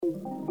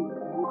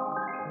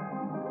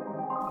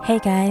Hey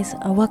guys,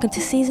 and welcome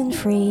to season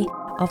 3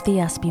 of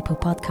the Us People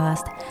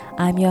podcast.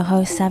 I'm your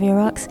host, Savia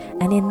Rocks,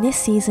 and in this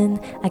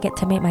season, I get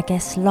to make my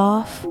guests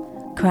laugh,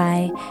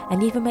 cry,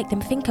 and even make them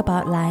think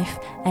about life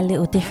a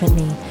little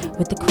differently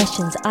with the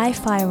questions I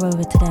fire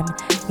over to them,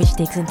 which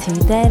digs into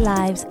their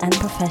lives and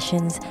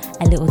professions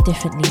a little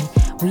differently.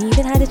 We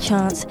even had a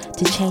chance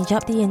to change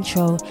up the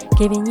intro,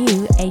 giving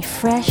you a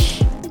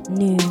fresh,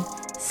 new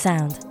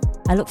sound.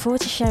 I look forward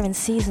to sharing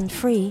season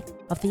 3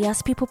 of the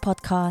Us People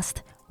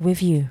podcast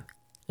with you.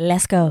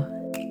 Let's go.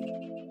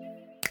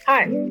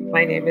 Hi,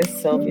 my name is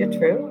Sylvia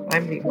True.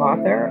 I'm the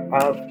author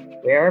of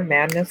Where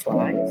Madness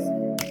Lies,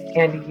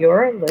 and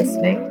you're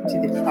listening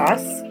to the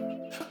Us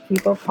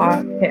People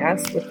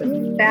podcast with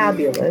the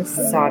fabulous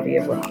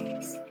Savia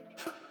Rocks.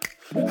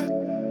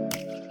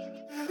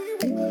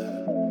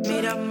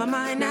 Made up my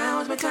mind,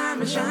 now is my time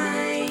to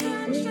shine.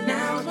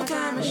 Now is my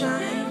time to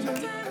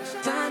shine.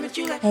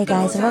 Hey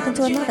guys, and welcome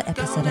to another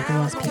episode of the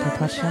Us People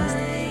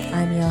podcast.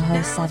 I'm your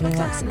host, Savia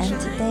Rocks,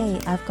 and today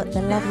I've got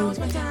the lovely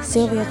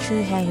Sylvia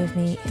True here with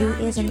me, who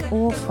is an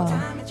author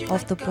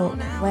of the book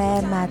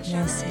Where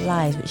Madness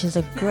Lies, which is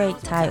a great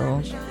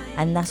title,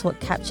 and that's what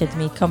captured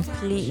me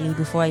completely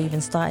before I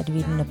even started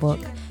reading the book.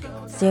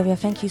 Sylvia,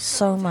 thank you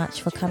so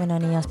much for coming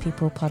on the Us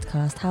People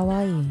podcast. How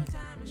are you?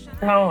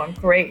 Oh, I'm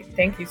great.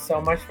 Thank you so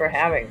much for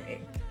having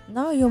me.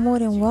 No, you're more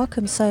than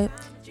welcome. So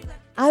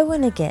I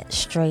want to get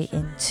straight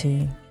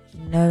into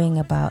knowing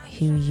about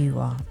who you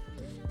are,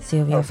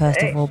 Sylvia. Okay.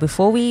 First of all,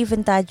 before we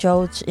even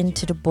divulge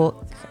into the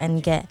book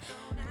and get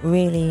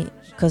really,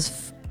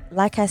 because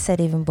like I said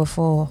even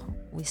before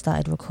we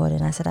started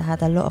recording, I said I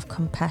had a lot of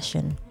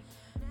compassion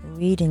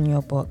reading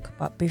your book.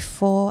 But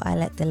before I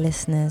let the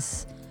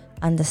listeners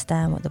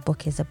understand what the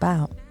book is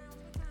about,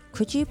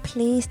 could you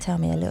please tell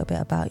me a little bit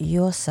about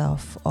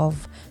yourself,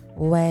 of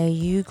where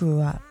you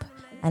grew up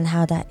and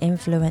how that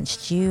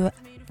influenced you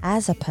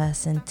as a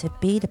person to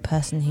be the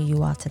person who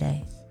you are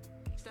today?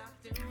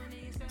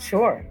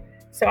 Sure.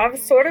 So I have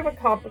sort of a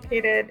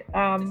complicated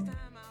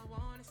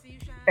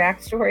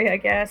backstory, I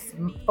guess.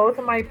 Both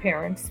of my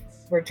parents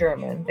were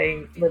German.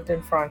 They lived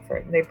in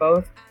Frankfurt, and they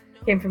both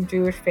came from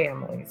Jewish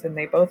families, and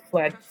they both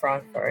fled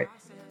Frankfurt.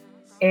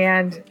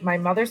 And my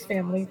mother's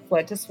family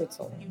fled to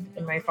Switzerland,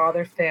 and my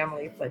father's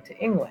family fled to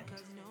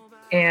England.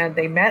 And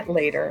they met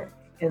later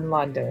in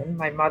London.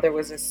 My mother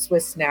was a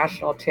Swiss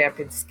national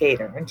champion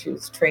skater, and she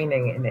was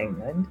training in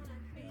England.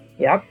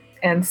 Yep.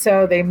 And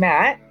so they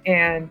met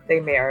and they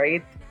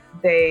married.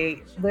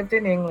 They lived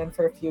in England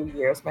for a few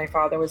years. My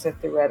father was a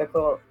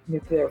theoretical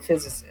nuclear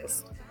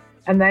physicist,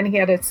 and then he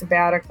had a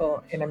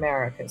sabbatical in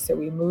America. So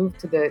we moved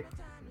to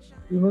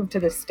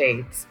the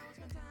States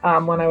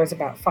when I was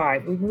about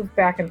 5. We moved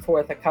back and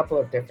forth a couple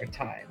of different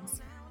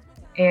times,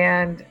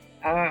 and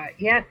I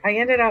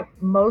ended up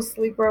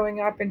mostly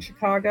growing up in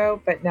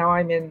Chicago, but now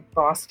I'm in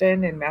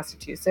Boston, in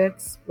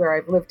Massachusetts, where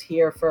I've lived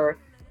here for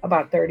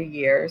about 30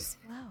 years.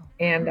 Wow.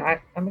 And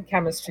I'm a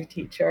chemistry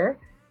teacher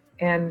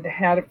and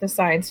head of the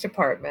science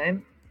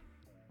department.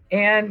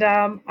 And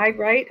I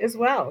write as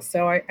well.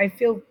 So I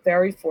feel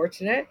very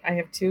fortunate. I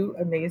have 2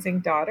 amazing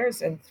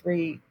daughters and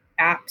 3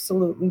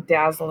 absolutely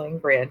dazzling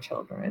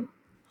grandchildren.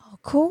 Oh,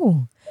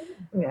 cool.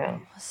 Yeah.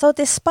 So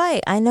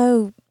despite, I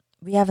know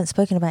we haven't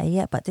spoken about it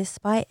yet, but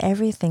despite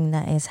everything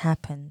that has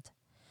happened,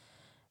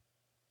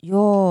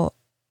 your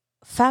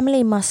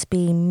family must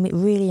be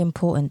really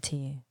important to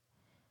you.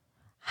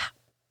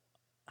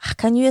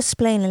 Can you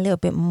explain a little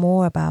bit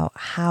more about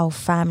how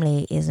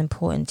family is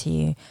important to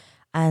you?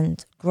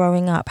 And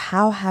growing up,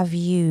 how have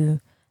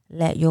you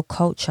let your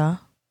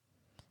culture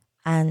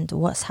and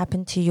what's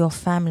happened to your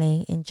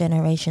family in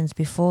generations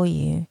before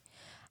you,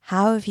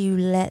 how have you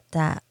let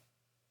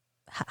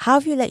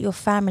your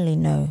family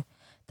know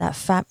that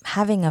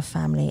having a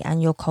family and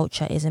your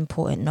culture is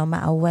important no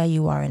matter where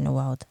you are in the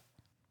world?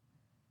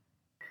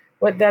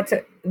 Well, that's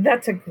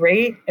a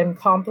great and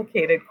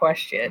complicated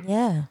question.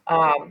 Yeah.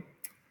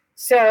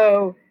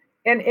 So,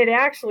 and it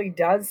actually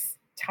does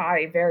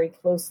tie very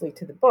closely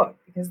to the book,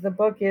 because the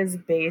book is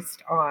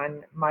based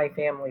on my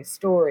family's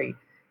story.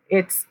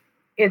 It's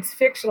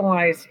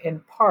fictionalized in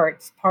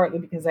parts, partly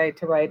because I had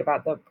to write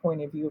about the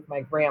point of view of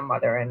my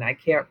grandmother, and I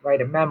can't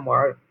write a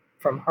memoir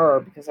from her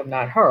because I'm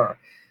not her.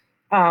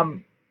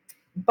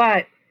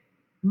 But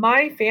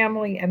my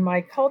family and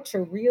my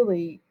culture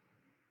really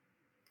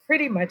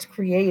pretty much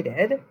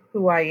created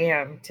who I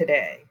am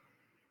today.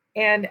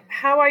 And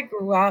how I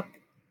grew up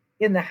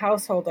in the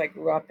household I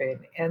grew up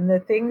in, and the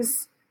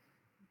things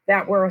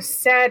that were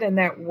said and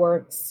that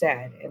weren't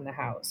said in the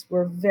house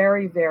were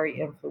very,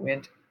 very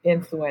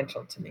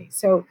influential to me.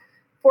 So,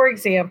 for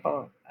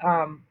example,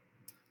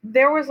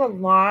 there was a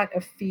lot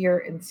of fear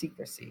and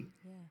secrecy.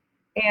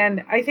 Yeah.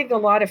 And I think a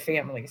lot of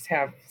families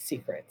have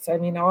secrets. I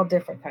mean, all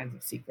different kinds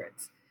of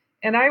secrets.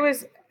 And I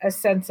was a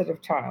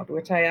sensitive child,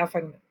 which I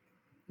often,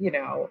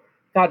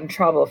 got in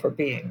trouble for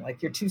being.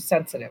 Like, you're too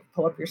sensitive,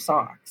 pull up your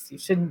socks. You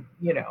shouldn't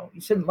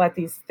let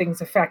these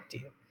things affect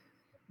you.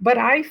 But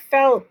I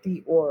felt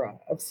the aura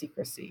of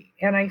secrecy,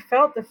 and I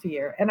felt the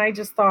fear, and I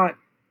just thought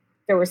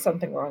there was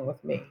something wrong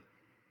with me.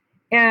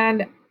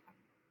 And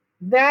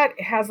that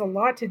has a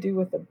lot to do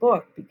with the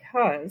book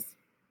because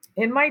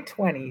in my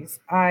 20s,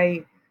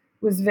 I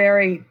was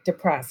very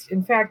depressed.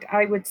 In fact,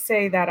 I would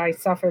say that I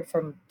suffered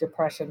from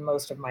depression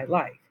most of my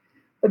life.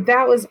 But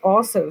that was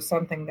also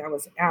something that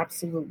was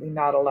absolutely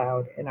not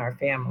allowed in our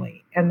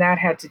family. And that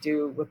had to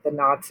do with the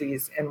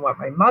Nazis and what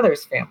my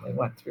mother's family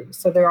went through.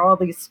 So there are all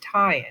these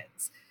tie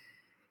ins.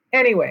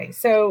 Anyway,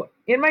 so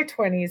in my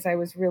 20s, I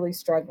was really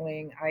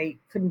struggling. I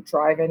couldn't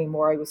drive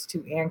anymore. I was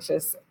too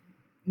anxious.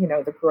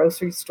 The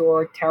grocery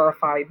store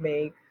terrified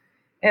me,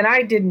 and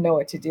I didn't know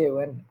what to do.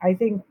 And I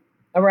think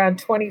around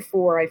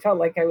 24, I felt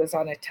like I was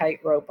on a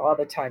tightrope all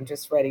the time,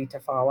 just ready to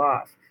fall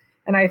off.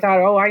 And I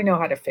thought, oh, I know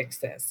how to fix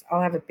this.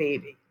 I'll have a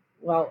baby.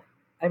 Well,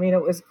 I mean,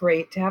 it was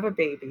great to have a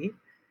baby,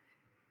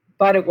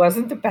 but it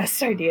wasn't the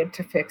best idea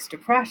to fix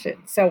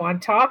depression. So, on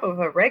top of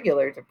a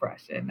regular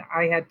depression,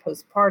 I had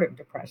postpartum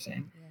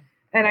depression,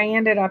 and I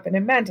ended up in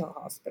a mental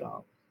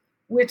hospital,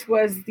 which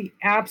was the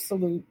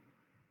absolute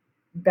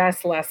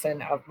best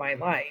lesson of my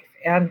life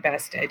and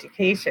best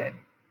education.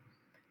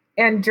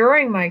 And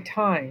during my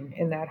time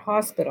in that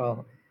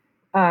hospital,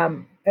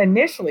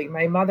 initially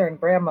my mother and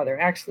grandmother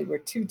actually were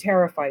too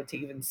terrified to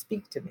even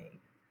speak to me.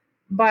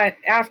 But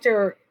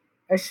after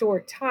a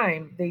short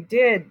time, they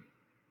did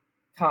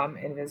come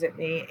and visit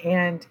me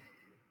and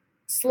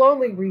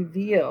slowly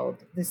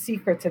revealed the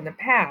secrets in the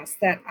past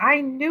that I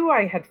knew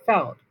I had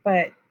felt,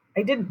 but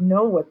I didn't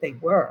know what they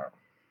were.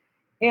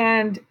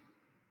 And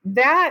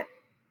that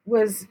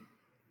was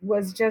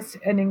just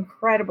an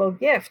incredible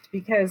gift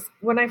because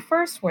when I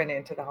first went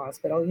into the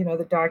hospital,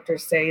 the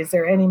doctors say, is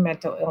there any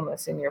mental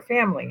illness in your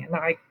family? And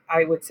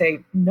I would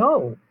say,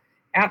 no,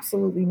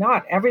 absolutely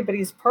not.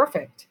 Everybody's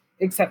perfect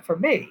except for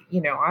me.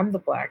 I'm the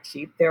black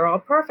sheep. They're all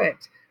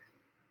perfect.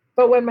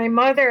 But when my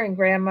mother and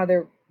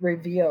grandmother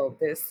revealed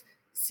this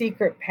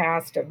secret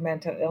past of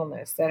mental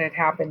illness that had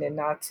happened in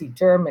Nazi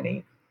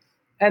Germany,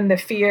 and the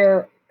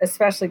fear,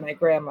 especially my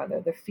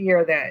grandmother, the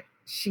fear that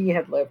she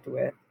had lived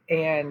with,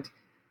 and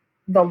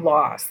the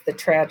loss, the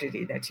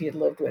tragedy that she had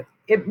lived with,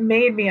 it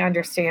made me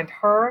understand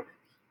her.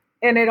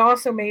 And it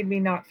also made me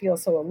not feel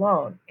so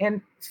alone.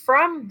 And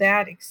from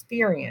that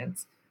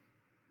experience,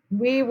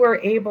 we were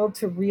able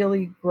to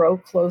really grow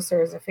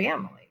closer as a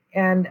family.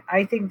 And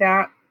I think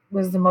that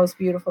was the most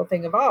beautiful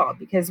thing of all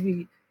because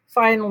we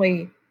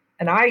finally,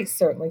 and I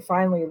certainly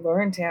finally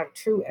learned to have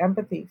true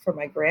empathy for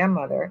my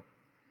grandmother.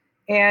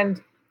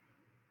 And,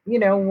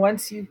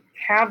 once you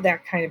have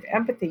that kind of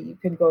empathy, you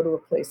can go to a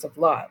place of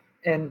love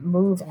and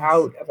move Yes.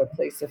 out of a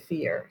place of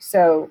fear.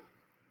 So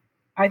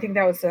I think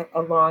that was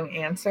a long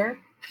answer.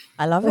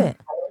 I love it.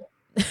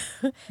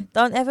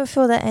 Don't ever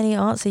feel that any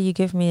answer you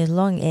give me is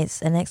long.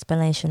 It's an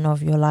explanation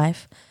of your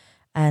life,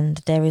 and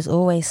there is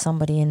always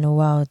somebody in the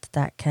world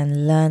that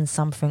can learn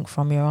something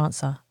from your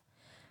answer.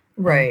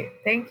 Right.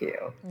 Thank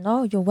you.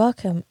 No, you're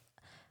welcome.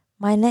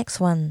 My next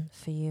one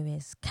for you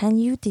is, can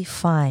you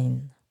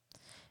define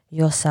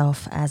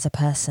yourself as a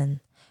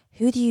person?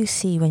 Who do you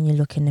see when you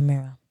look in the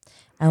mirror?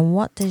 And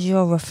what does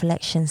your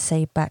reflection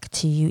say back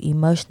to you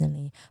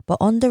emotionally? But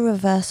on the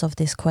reverse of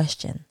this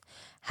question,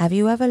 have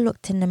you ever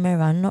looked in the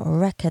mirror and not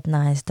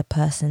recognized the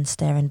person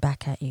staring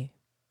back at you?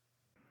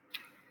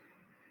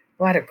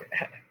 What a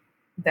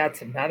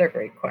That's another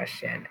great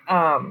question.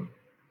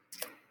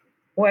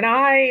 When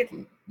I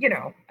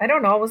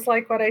don't always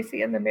like what I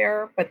see in the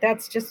mirror, but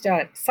that's just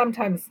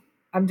sometimes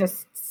I'm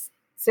just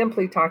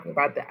simply talking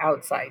about the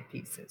outside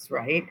pieces,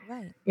 right?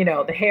 Right.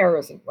 The hair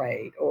isn't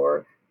right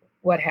or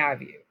what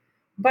have you.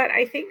 But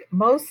I think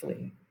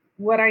mostly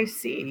what I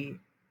see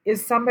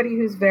is somebody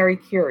who's very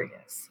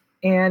curious.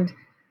 And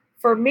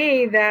for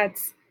me,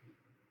 that's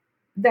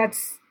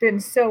been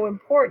so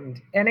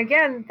important. And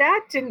again,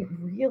 that didn't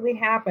really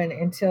happen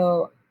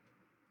until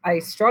I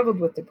struggled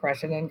with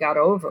depression and got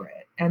over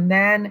it. And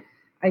then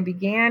I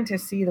began to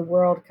see the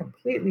world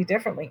completely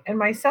differently and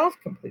myself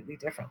completely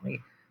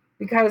differently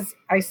because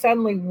I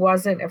suddenly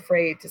wasn't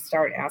afraid to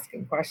start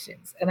asking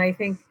questions. And I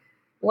think,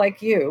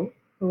 like you,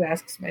 who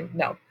asks me,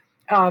 no,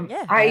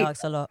 Yeah, I I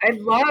ask a lot. I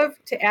love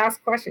to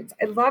ask questions.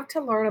 I love to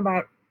learn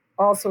about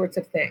all sorts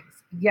of things.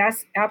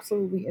 Yes,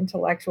 absolutely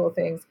intellectual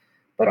things,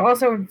 but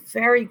also I'm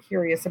very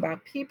curious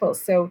about people.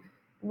 So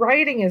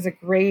writing is a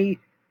great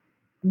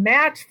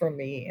match for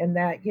me in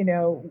that,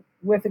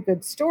 with a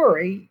good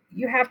story,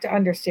 you have to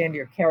understand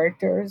your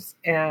characters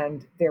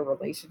and their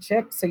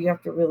relationships. So you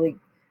have to really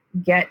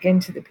get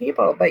into the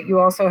people, but you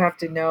also have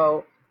to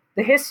know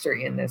the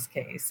history in this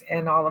case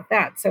and all of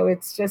that. So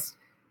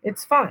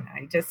it's fun.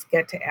 I just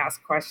get to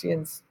ask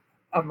questions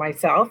of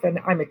myself, and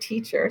I'm a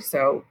teacher.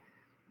 So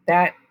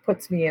that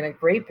puts me in a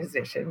great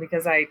position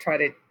because I try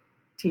to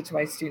teach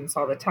my students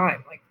all the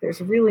time. Like,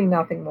 there's really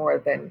nothing more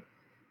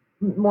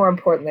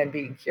important than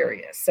being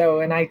curious.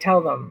 So, and I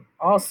tell them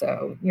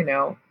also,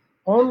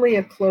 only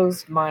a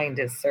closed mind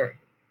is certain.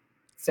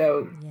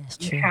 So Yes,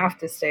 you true. have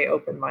to stay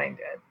open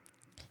minded.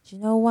 Do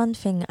you know one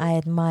thing I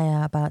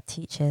admire about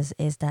teachers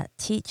is that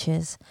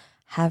teachers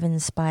have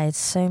inspired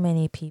so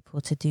many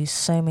people to do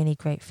so many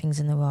great things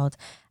in the world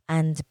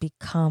and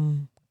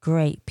become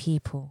great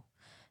people.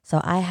 So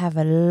I have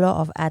a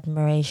lot of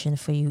admiration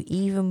for you,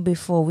 even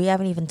before we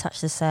haven't even touched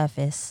the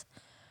surface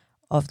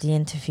of the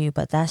interview,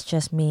 but that's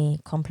just me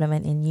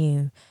complimenting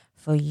you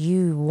for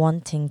you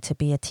wanting to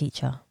be a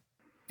teacher.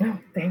 Oh,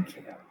 thank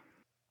you.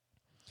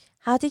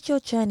 How did your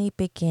journey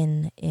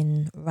begin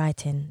in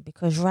writing?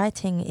 Because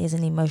writing is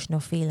an emotional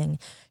feeling.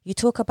 You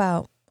talk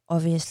about,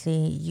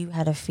 obviously, you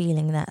had a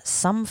feeling that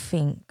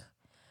something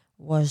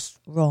was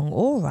wrong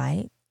or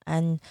right,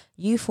 and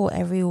you thought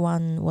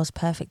everyone was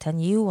perfect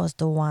and you was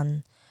the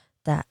one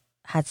that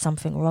had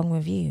something wrong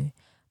with you.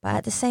 But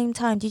at the same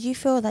time, did you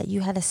feel that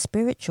you had a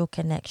spiritual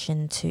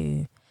connection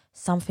to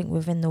something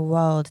within the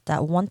world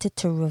that wanted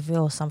to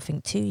reveal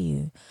something to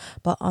you?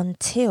 But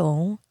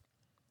until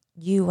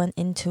you went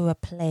into a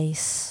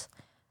place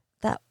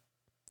that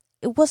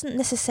it wasn't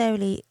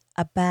necessarily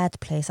a bad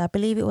place. I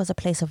believe it was a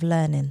place of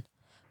learning,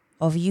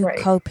 of you Right.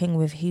 coping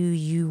with who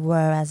you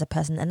were as a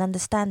person and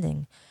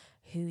understanding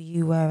who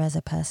you were as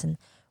a person.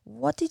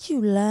 What did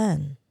you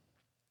learn?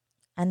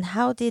 And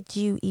how did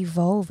you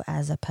evolve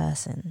as a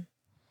person?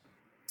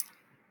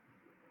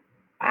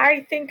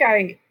 I think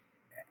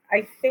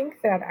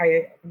that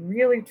I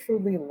really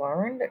truly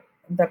learned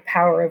the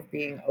power of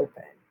being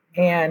open.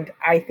 And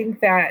I think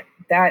that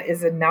that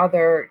is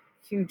another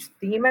huge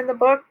theme in the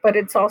book, but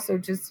it's also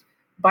just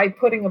by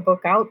putting a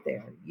book out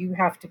there, you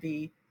have to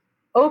be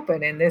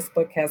open. And this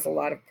book has a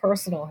lot of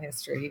personal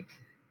history.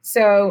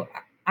 So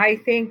I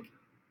think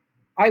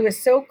I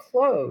was so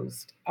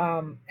closed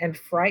and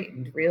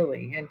frightened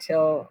really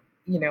until,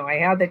 I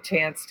had the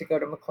chance to go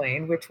to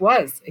McLean, which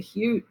was a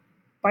huge,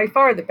 by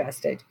far the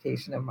best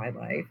education of my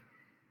life.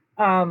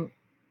 Um,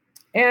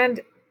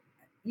 and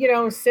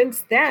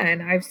since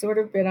then, I've sort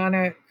of been on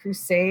a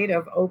crusade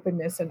of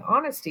openness and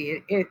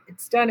honesty.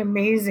 It's done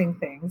amazing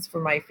things for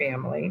my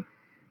family.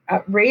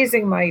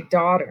 Raising my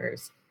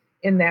daughters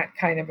in that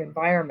kind of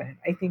environment,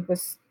 I think,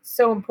 was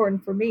so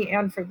important for me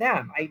and for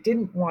them. I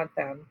didn't want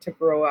them to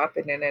grow up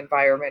in an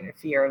environment of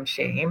fear and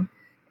shame.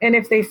 And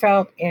if they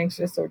felt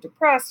anxious or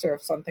depressed or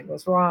if something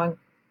was wrong,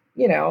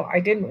 I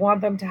didn't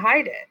want them to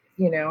hide it.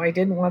 I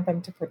didn't want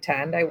them to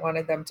pretend. I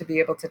wanted them to be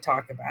able to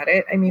talk about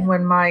it. I mean,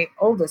 when my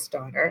oldest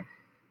daughter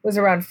was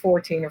around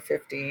 14 or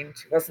 15,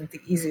 she wasn't the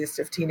easiest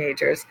of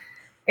teenagers.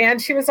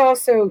 And she was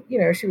also,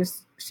 she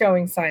was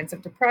showing signs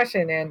of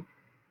depression. And,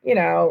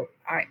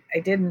 I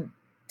didn't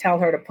tell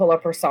her to pull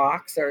up her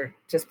socks or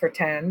just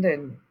pretend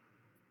and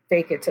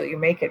fake it till you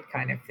make it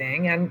kind of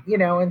thing. And,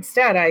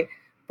 instead I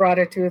brought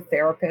her to a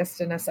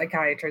therapist and a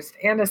psychiatrist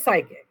and a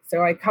psychic.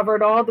 So I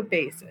covered all the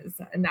bases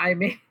and I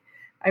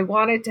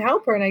wanted to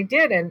help her and I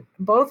did. And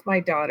both my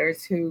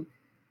daughters, who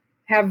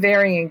have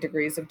varying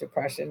degrees of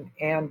depression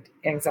and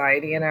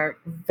anxiety and are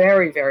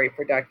very, very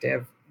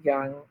productive,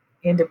 young,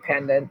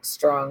 independent,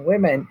 strong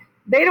women,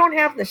 they don't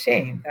have the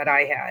shame that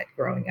I had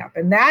growing up.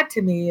 And that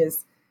to me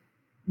is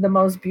the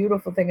most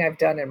beautiful thing I've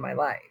done in my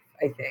life,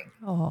 I think.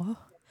 Oh,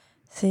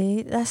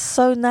 see, that's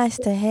so nice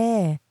to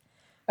hear.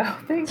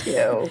 Oh, thank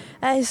you.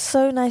 That is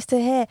so nice to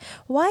hear.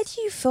 Why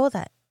do you feel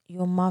that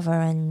your mother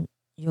and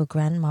your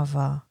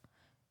grandmother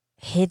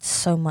hid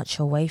so much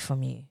away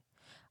from you?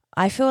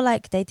 I feel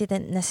like they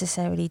didn't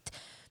necessarily.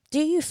 Do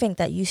you think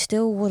that you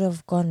still would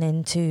have gone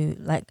into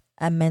like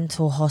a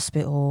mental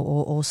hospital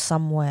or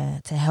somewhere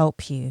to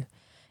help you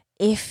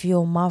if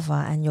your mother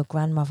and your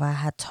grandmother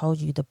had told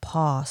you the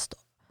past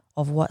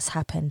of what's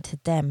happened to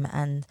them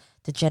and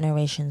the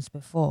generations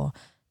before?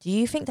 Do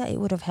you think that it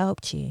would have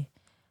helped you?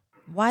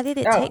 Why did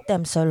it Oh, take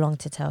them so long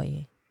to tell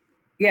you?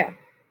 yeah.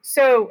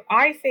 So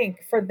I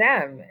think for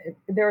them,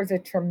 there was a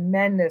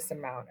tremendous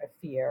amount of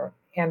fear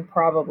and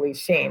probably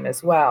shame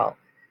as well.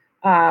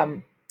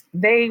 Um,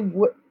 they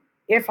would,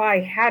 if I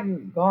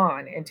hadn't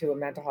gone into a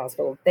mental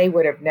hospital, they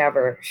would have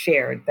never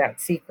shared that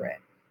secret.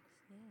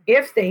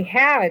 If they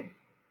had,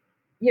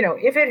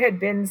 if it had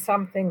been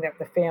something that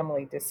the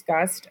family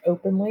discussed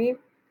openly,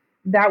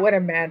 that would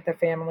have meant the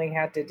family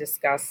had to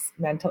discuss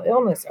mental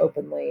illness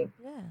openly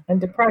Yeah. and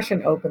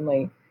depression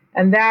openly.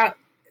 And that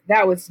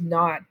was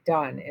not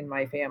done in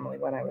my family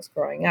when I was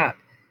growing up.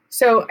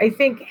 So I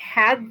think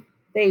had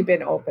they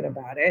been open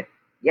about it,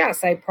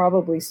 yes, I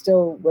probably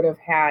still would have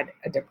had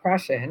a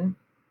depression.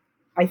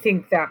 I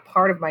think that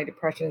part of my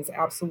depression is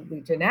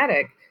absolutely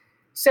genetic.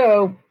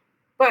 So,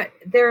 but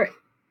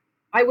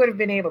I would have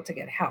been able to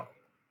get help.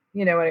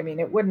 You know what I mean?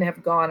 It wouldn't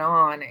have gone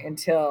on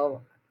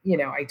until,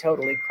 I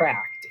totally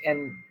cracked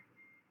and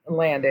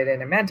landed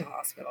in a mental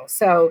hospital.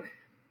 So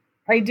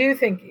I do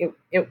think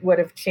it would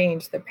have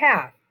changed the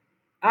path.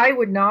 I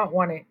would not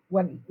want to,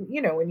 when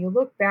you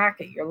look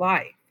back at your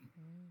life,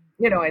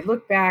 I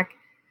look back,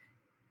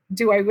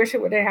 do I wish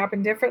it would have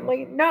happened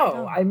differently? No.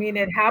 Oh, I mean,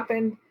 it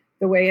happened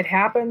the way it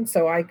happened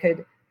so I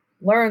could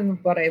learn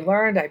what I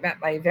learned. I met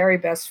my very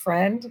best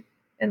friend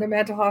in the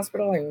mental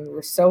hospital. I mean, we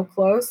were so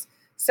close.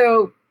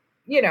 So,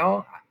 you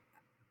know,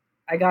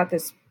 I got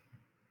this,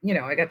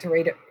 I got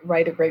to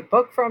write a great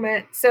book from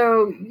it.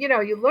 So,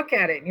 you look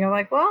at it and you're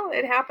like, well,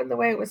 it happened the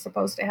way it was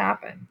supposed to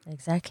happen.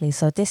 exactly.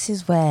 So this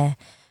is where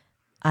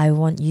I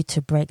want you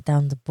to break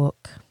down the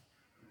book.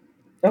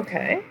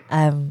 Okay.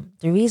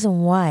 The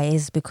reason why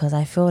is because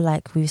I feel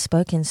like we've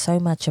spoken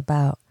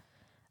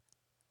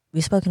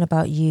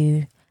about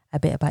you, a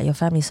bit about your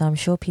family, so I'm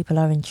sure people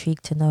are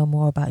intrigued to know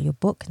more about your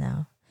book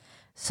now.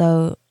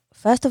 So,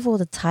 first of all,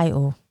 the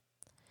title,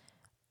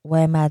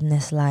 Where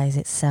Madness Lies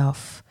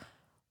itself.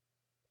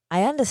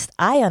 I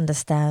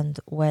understand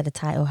where the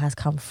title has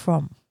come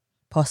from,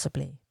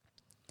 possibly.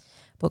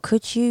 But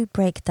could you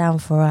break down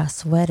for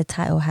us where the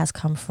title has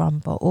come from,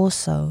 but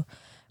also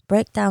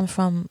break down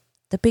from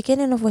the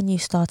beginning of when you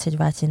started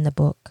writing the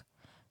book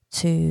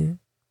to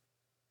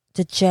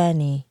the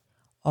journey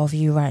of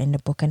you writing the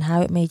book and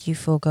how it made you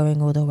feel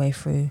going all the way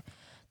through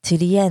to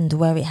the end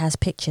where it has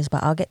pictures,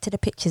 but I'll get to the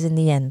pictures in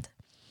the end.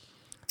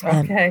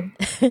 Okay.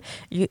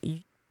 You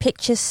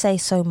pictures say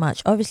so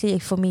much. Obviously,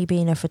 for me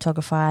being a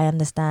photographer, I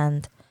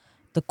understand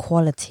the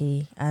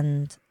quality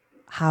and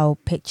how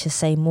pictures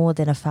say more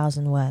than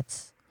 1,000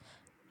 words.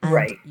 And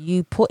Right.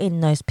 you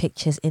putting those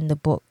pictures in the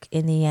book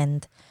in the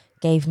end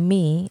gave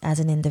me as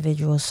an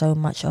individual so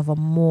much of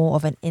more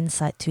of an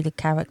insight to the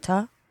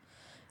character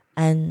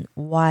and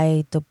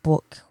why the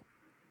book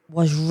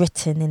was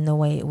written in the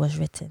way it was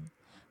written.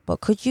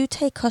 But could you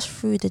take us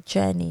through the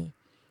journey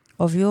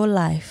of your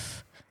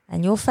life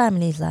and your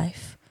family's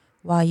life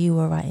while you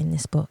were writing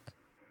this book?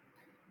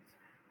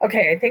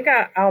 Okay, I think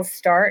I'll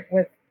start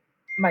with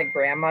my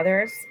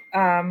grandmother's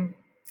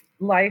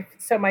life.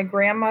 So my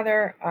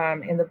grandmother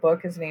in the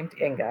book is named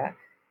Inga,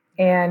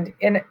 and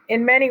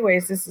in many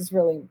ways, this is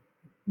really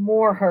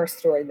more her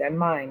story than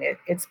mine.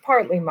 It's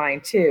partly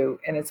mine too,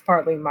 and it's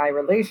partly my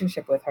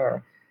relationship with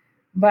her.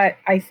 But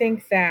I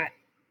think that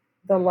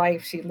the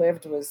life she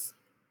lived was,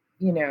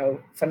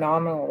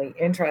 phenomenally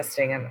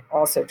interesting and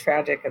also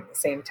tragic at the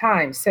same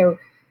time. So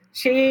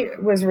she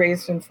was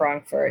raised in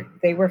Frankfurt.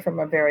 They were from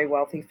a very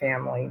wealthy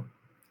family.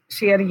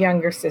 She had a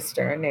younger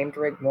sister named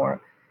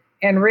Rigmore.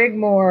 And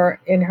Rigmore,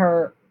 in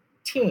her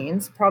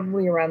teens,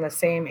 probably around the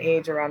same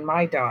age around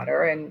my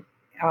daughter, and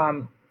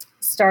um,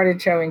 started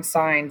showing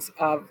signs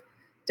of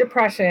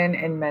depression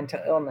and mental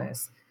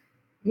illness.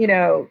 You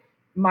know,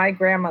 my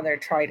grandmother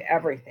tried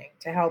everything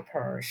to help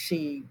her.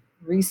 She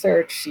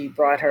researched, she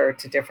brought her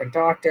to different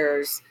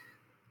doctors.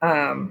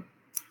 Um,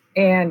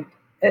 and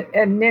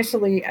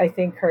initially, I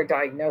think her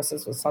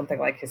diagnosis was something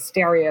like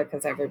hysteria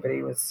because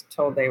everybody was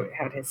told they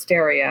had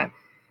hysteria.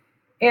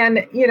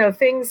 And,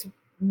 things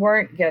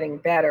weren't getting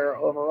better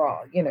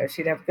overall.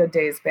 She'd have good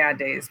days, bad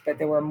days, but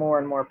there were more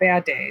and more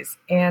bad days.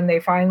 And they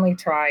finally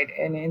tried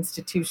an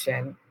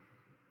institution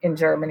in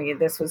Germany.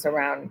 This was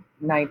around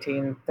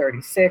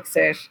 1936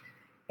 ish.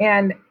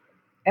 And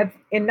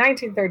in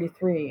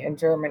 1933 in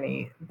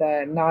Germany,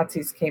 the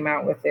Nazis came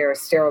out with their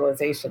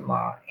sterilization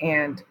law,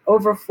 and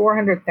over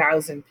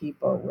 400,000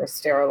 people were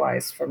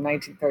sterilized from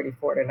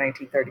 1934 to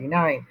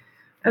 1939.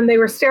 And they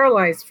were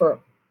sterilized for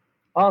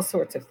all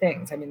sorts of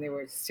things. I mean, they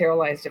were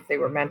sterilized if they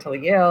were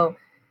mentally ill,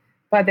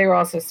 but they were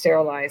also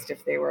sterilized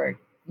if they were,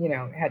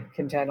 had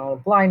congenital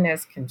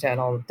blindness,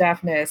 congenital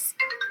deafness.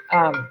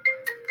 Um,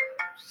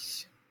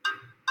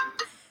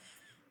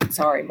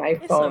 Sorry, my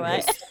It's all phone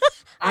right. just.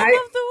 I I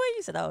love the way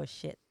you said, "Oh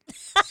shit."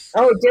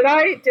 Oh, did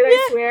I? Did I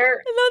Yeah,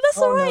 swear? no, that's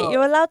all Oh right.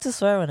 You're no. allowed to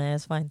swear on it.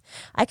 It's fine.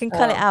 I can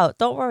cut it Um, out.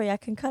 Don't worry, I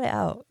can cut it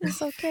out.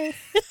 It's okay.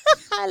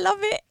 I love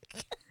it.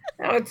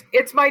 no,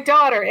 it's my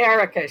daughter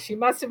Erica. She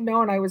must have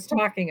known I was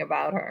talking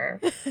about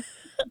her. Oh.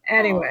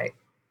 Anyway,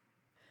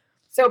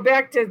 so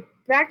back to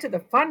the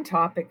fun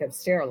topic of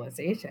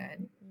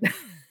sterilization.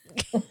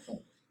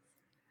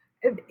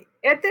 At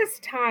at this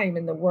time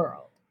in the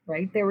world,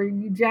 right, there were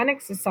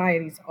eugenic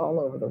societies all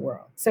over the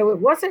world. So it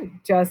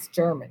wasn't just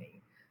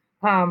Germany.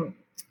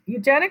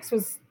 Eugenics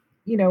was,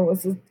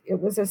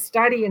 it was a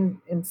study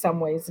in some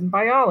ways in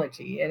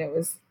biology, and it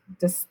was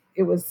just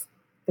it was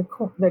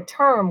the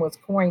term was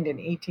coined in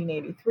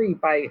 1883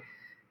 by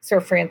Sir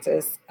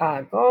Francis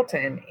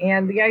Galton,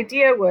 and the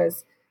idea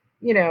was,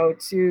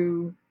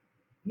 to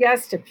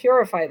yes, to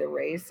purify the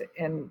race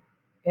and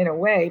in a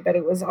way, but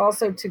it was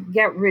also to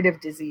get rid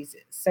of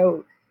diseases.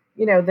 So,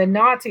 the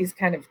Nazis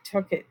kind of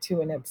took it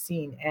to an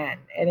obscene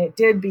end, and it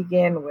did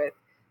begin with,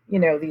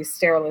 these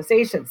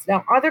sterilizations.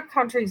 Now, other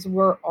countries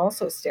were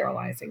also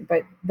sterilizing,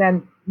 but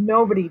then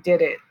nobody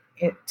did it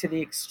to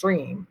the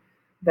extreme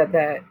that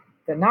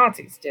the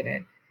Nazis did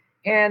it.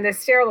 And the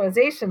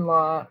sterilization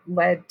law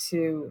led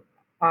to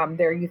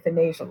their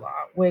euthanasia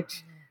law,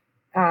 which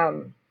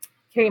um,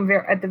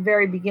 at the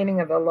very beginning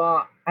of the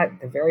law, at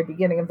the very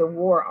beginning of the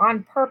war,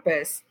 on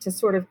purpose to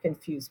sort of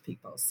confuse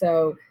people.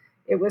 So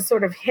it was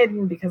sort of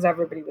hidden because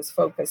everybody was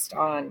focused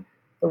on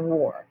the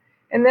war.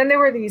 And then there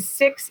were these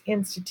 6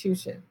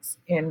 institutions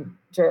in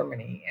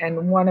Germany,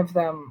 and one of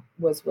them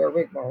was where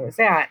Rigmore was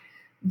at,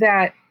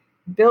 that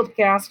built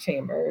gas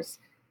chambers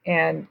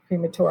and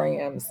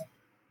crematoriums.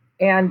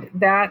 And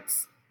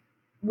that's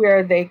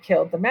where they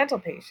killed the mental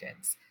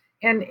patients.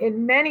 And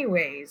in many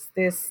ways,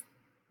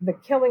 the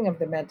killing of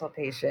the mental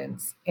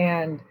patients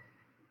and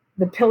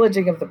the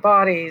pillaging of the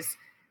bodies,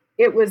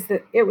 it was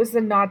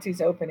the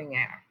Nazis' opening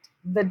act.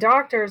 the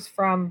doctors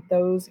from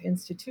those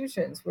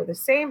institutions were the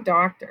same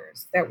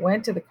doctors that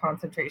went to the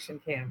concentration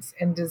camps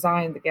and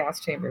designed the gas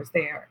chambers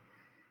there.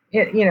 So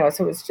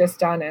it was just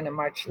done in a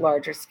much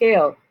larger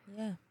scale.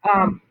 Yeah.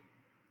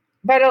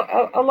 But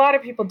a lot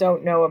of people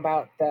don't know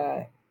about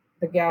the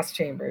gas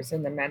chambers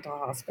in the mental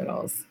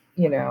hospitals,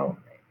 in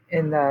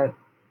the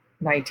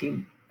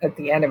 19 at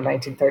the end of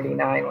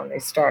 1939 when they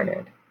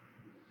started.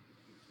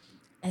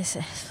 It's,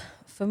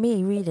 for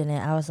me, reading it,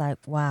 I was like,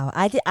 wow.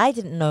 I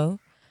didn't know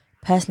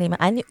personally.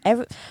 I knew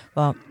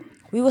well,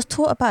 we was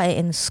taught about it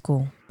in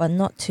school, but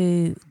not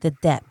to the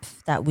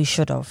depth that we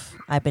should have,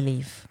 I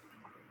believe.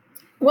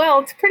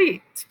 Well, it's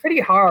pretty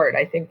hard,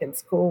 I think, in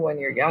school when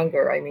you're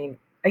younger. I mean,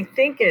 I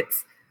think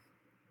it's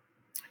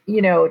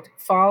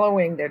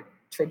following the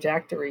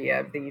trajectory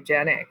of the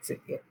eugenics.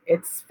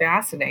 It's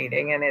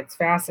fascinating, and it's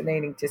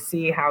fascinating to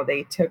see how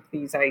they took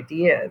these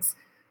ideas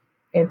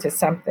into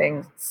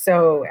something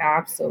so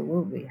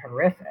absolutely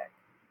horrific.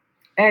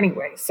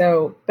 Anyway,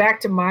 so back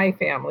to my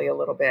family a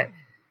little bit.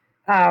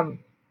 Um,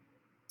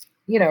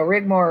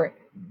 Rigmore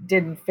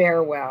didn't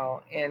fare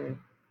well in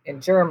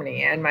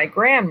Germany, and my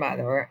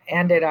grandmother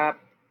ended up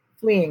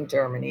fleeing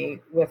Germany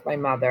with my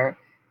mother,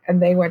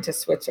 and they went to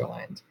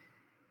Switzerland.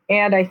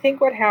 And I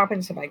think what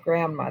happened to my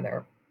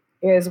grandmother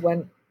is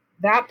when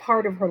that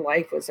part of her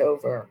life was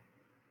over,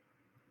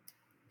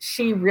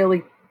 she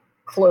really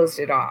closed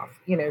it off.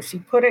 She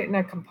put it in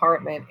a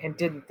compartment and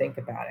didn't think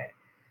about it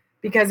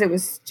because it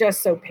was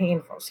just so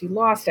painful. She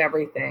lost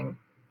everything.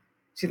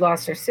 She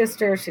lost her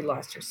sister, she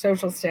lost her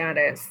social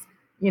status,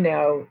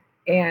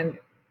 and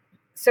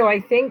so I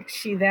think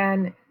she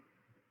then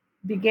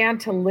began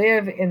to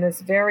live in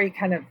this very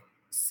kind of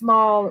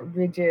small,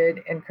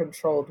 rigid, and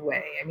controlled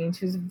way. I mean,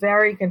 she was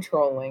very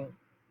controlling.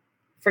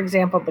 For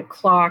example, the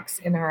clocks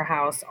in her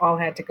house all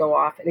had to go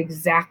off at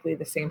exactly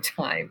the same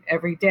time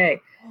every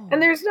day.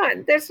 And there's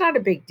not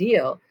a big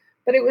deal,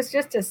 but it was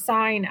just a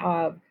sign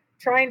of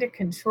trying to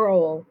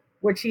control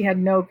what she had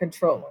no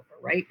control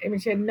over, right? I mean,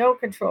 she had no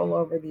control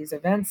over these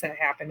events that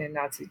happened in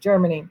Nazi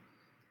Germany.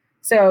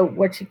 So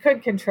what she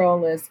could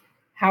control is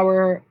how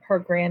her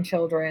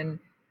grandchildren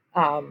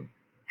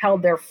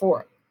held their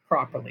fork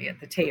properly at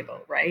the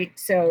table, right?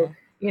 So,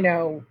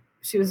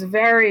 she was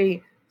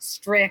very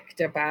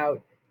strict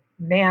about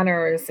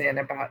manners and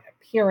about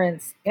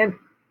appearance. And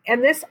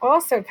this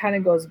also kind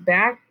of goes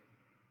back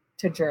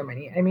to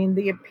Germany. I mean,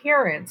 the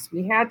appearance,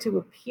 we had to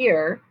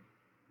appear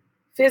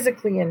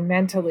physically and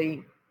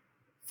mentally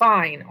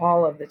fine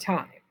all of the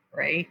time,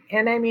 right?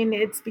 And I mean,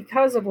 it's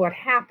because of what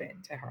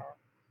happened to her.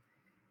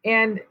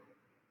 And,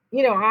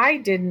 I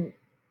didn't,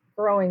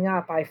 growing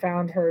up, I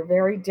found her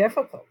very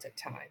difficult at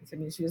times. I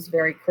mean, she was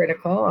very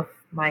critical of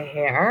my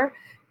hair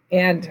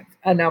and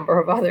a number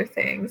of other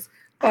things.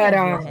 But,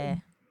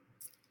 hair.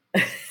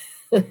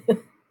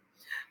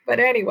 but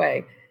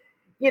anyway,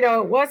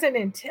 it wasn't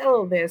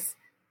until this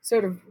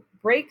sort of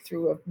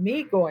breakthrough of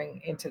me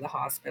going into the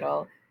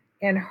hospital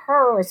and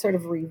her sort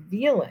of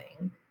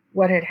revealing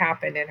what had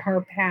happened in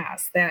her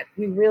past that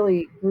we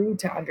really grew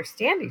to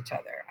understand each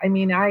other. I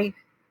mean, I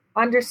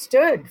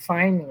understood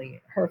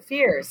finally her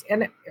fears,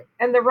 and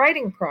the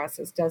writing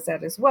process does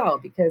that as well,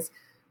 because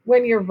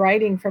when you're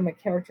writing from a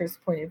character's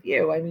point of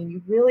view, I mean,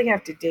 you really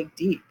have to dig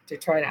deep to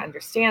try to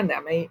understand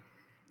them.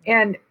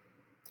 And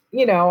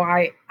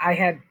I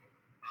had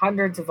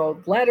hundreds of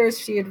old letters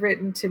she had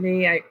written to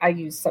me. I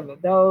used some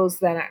of those.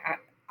 Then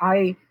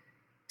I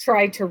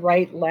tried to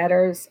write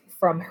letters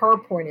from her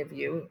point of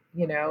view,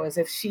 as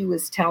if she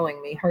was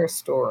telling me her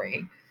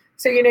story.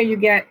 So,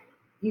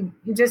 you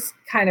just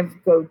kind of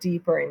go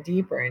deeper and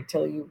deeper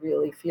until you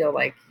really feel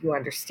like you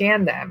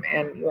understand them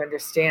and you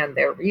understand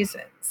their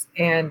reasons.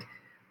 And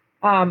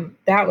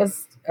that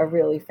was a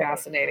really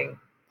fascinating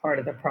part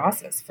of the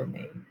process for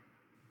me.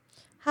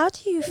 How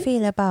do you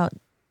feel about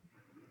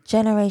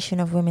generation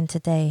of women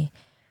today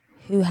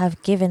who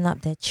have given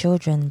up their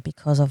children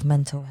because of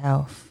mental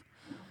health?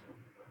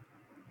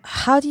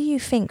 How do you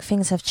think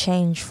things have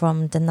changed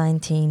from the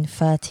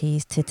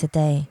 1930s to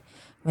today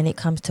when it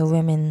comes to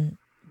women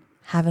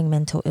having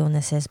mental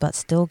illnesses but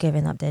still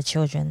giving up their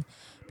children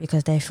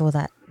because they feel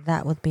that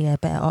that would be a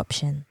better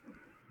option?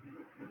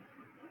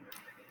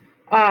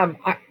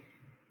 I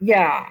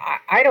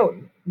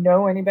don't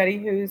know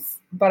anybody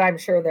but I'm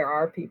sure there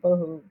are people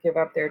who give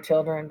up their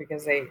children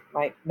because they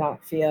might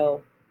not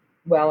feel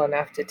well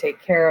enough to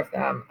take care of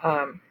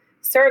them.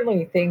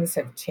 Certainly things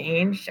have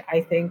changed,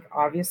 I think,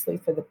 obviously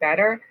for the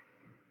better.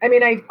 I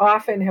mean, I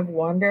often have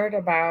wondered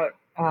about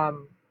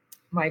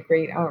my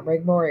great aunt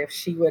Rigmore, if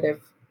she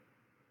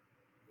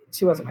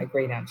wasn't my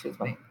great aunt, she was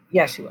my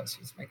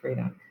great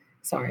aunt.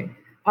 Sorry.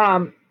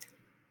 Um,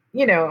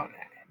 you know,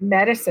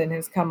 Medicine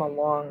has come a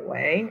long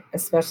way,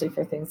 especially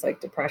for things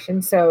like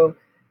depression. So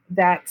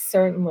that's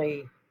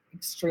certainly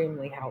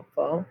extremely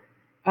helpful.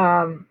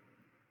 Um,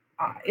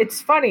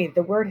 it's funny,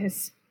 the word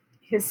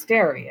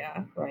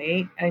hysteria,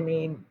 right? I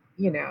mean,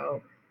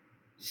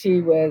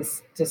 she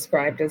was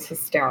described as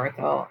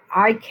hysterical.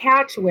 I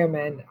catch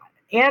women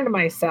and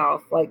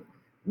myself, like,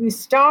 we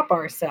stop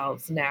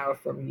ourselves now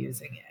from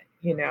using it.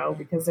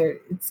 because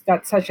it's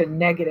got such a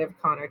negative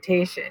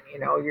connotation.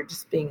 You're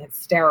just being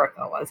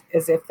hysterical,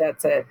 as if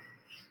that's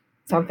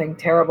something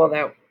terrible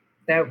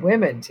that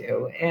women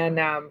do. And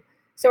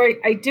so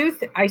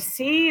I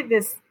see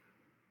this,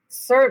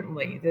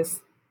 certainly this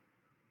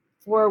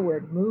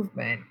forward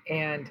movement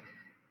and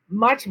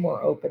much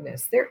more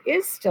openness. There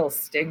is still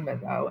stigma,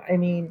 though. I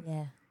mean,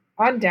 Yeah.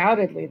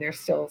 undoubtedly, there's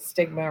still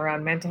stigma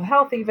around mental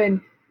health.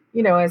 Even,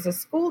 as a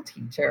school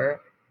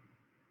teacher,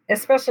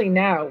 especially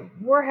now,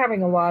 we're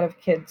having a lot of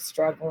kids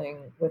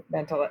struggling with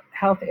mental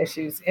health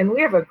issues, and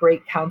we have a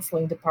great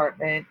counseling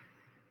department.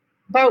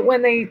 But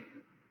when they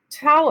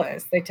tell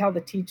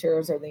the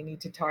teachers, or they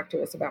need to talk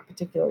to us about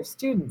particular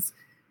students,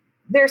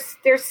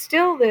 there's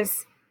still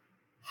this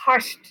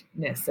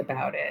hushedness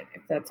about it,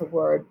 if that's a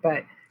word,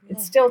 but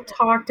it's still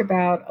talked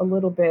about a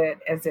little bit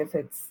as if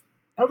it's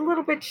a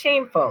little bit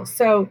shameful.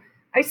 So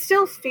I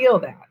still feel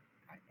that.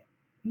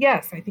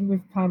 Yes, I think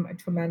we've come a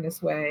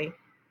tremendous way,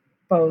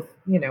 both,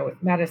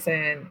 with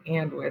medicine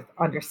and with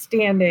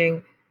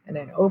understanding and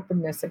an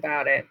openness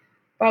about it,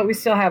 but we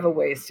still have a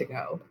ways to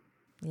go.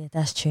 Yeah,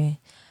 that's true.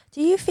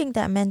 Do you think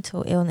that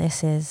mental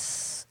illness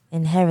is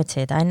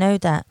inherited? I know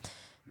that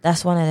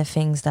that's one of the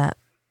things that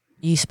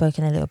you've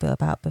spoken a little bit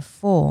about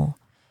before,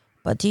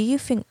 but do you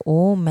think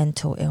all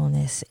mental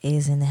illness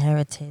is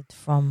inherited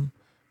from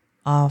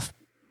our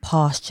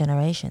past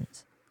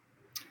generations?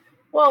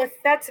 Well,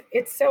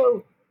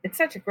 it's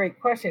such a great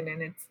question,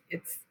 and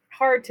it's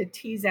hard to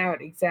tease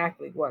out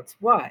exactly what's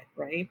what,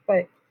 right?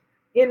 But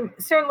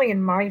certainly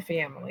in my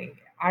family,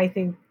 I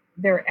think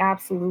there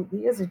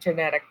absolutely is a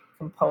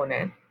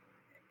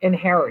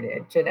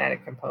inherited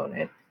genetic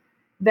component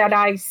that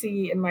I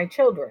see in my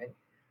children.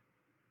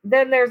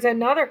 Then there's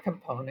another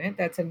component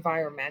that's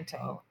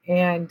environmental,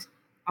 and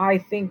I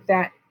think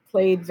that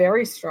played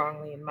very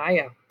strongly in my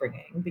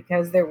upbringing,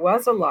 because there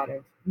was a lot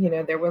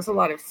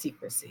of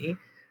secrecy,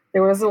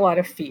 there was a lot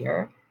of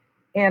fear,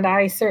 and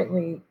I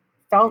certainly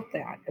felt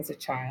that as a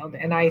child,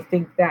 and I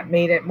think that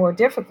made it more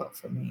difficult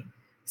for me.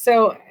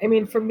 So, I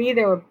mean, for me,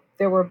 there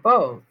were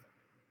both.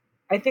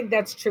 I think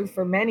that's true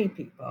for many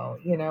people.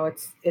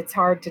 It's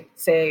hard to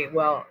say,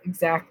 well,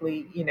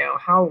 exactly,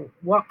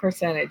 what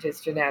percentage is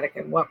genetic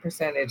and what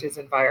percentage is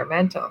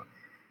environmental.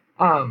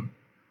 Um,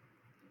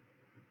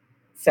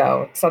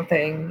 so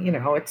something,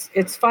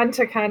 it's fun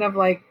to kind of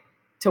like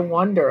to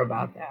wonder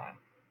about that.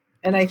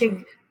 And I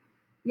think,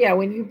 yeah,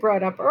 when you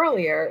brought up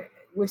earlier,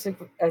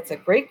 that's a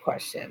great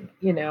question.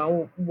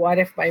 What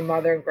if my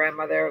mother and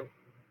grandmother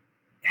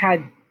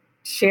had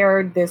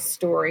shared this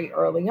story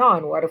early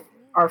on? What if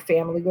our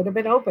family would have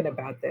been open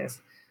about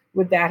this?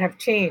 Would that have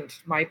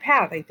changed my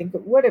path? I think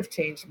it would have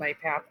changed my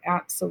path.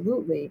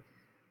 Absolutely.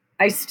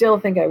 I still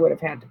think I would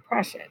have had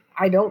depression.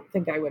 I don't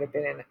think I would have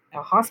been in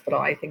a hospital.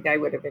 I think I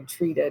would have been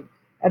treated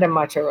at a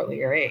much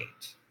earlier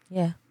age.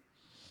 Yeah.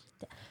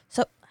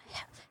 So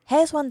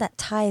here's one that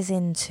ties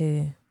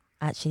into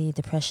actually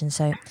depression.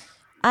 So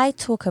I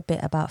talk a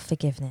bit about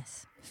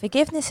forgiveness.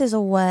 Forgiveness is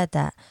a word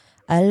that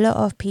a lot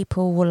of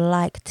people would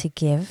like to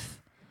give,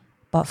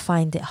 but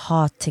find it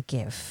hard to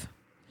give.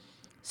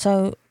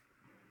 So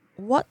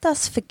what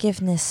does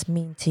forgiveness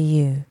mean to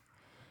you?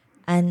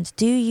 And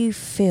do you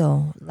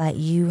feel like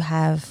you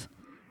have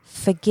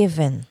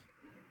forgiven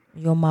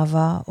your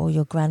mother or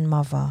your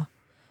grandmother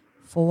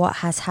for what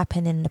has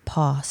happened in the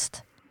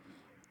past,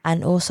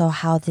 and also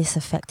how this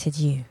affected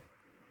you?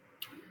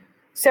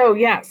 So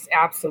yes,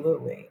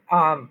 absolutely.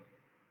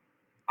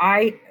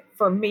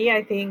 For me,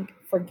 I think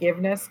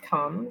forgiveness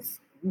comes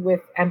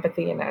with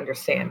empathy and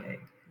understanding.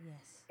 Yes.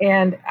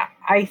 And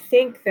I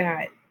think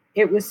that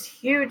it was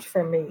huge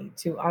for me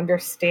to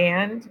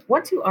understand.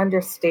 Once you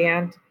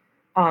understand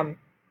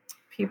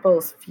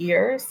people's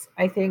fears,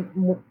 I think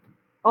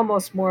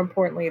almost more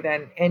importantly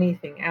than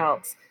anything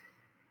else,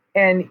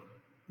 and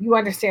you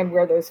understand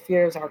where those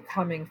fears are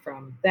coming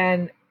from,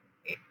 then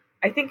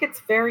I think it's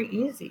very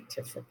easy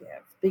to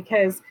forgive,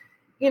 because,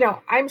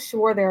 I'm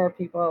sure there are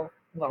people,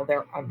 well,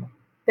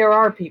 there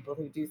are people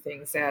who do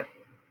things that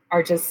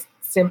are just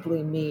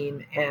simply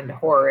mean and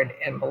horrid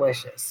and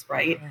malicious,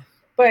 right? Yeah.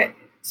 But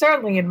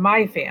certainly in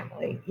my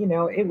family,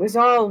 it was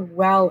all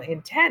well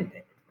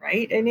intended,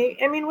 right? And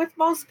I mean, with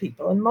most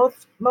people and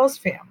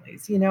most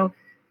families,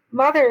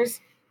 mothers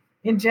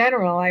in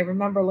general, I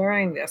remember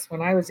learning this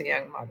when I was a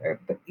young mother,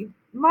 but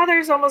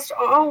mothers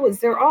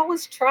they're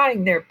always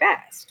trying their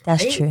best,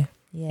 That's right? true.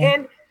 Yeah.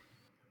 And,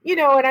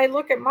 and I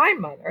look at my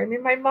mother. I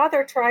mean, my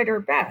mother tried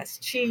her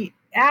best. She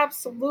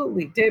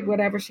absolutely did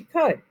whatever she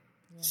could.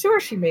 Yeah. Sure,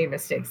 she made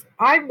mistakes.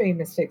 I've made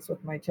mistakes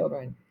with my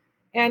children.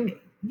 And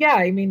yeah,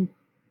 I mean,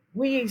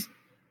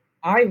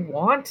 I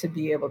want to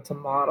be able to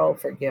model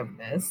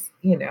forgiveness,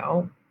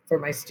 for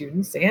my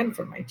students and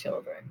for my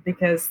children,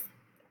 because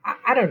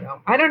I don't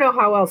know. I don't know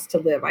how else to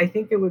live. I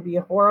think it would be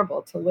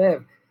horrible to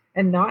live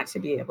and not to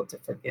be able to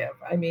forgive.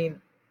 I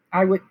mean,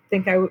 I would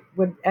think I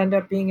would end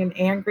up being an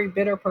angry,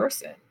 bitter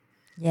person.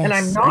 Yes. And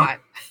I'm not.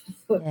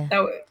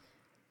 Yeah.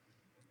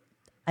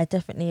 I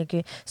definitely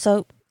agree.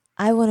 So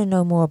I want to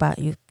know more about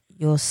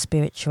your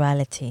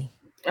spirituality.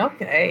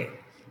 Okay.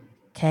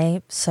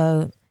 Okay.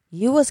 So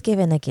You was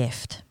given a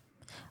gift.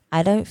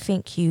 I don't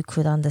think you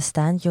could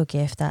understand your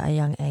gift at a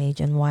young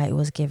age and why it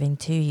was given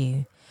to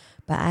you.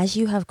 But as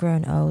you have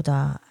grown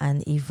older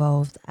and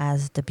evolved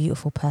as the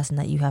beautiful person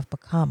that you have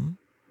become,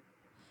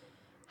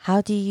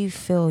 how do you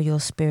feel your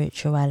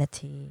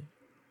spirituality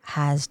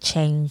has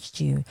changed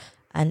you,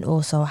 and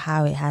also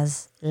how it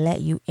has let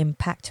you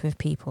impact with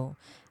people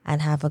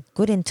and have a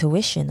good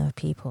intuition of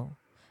people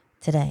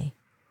today?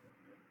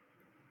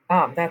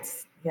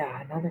 That's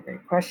another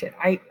great question.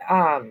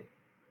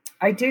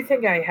 I do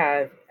think I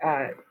have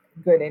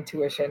good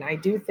intuition. I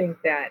do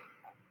think that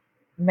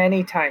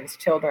many times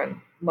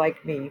children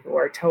like me who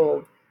are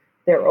told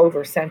they're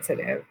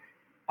oversensitive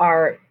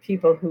are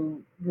people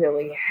who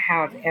really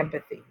have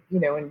empathy,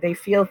 and they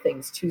feel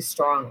things too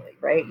strongly,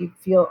 right? You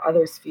feel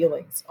others'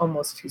 feelings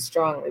almost too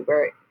strongly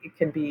where it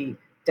can be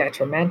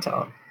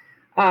detrimental.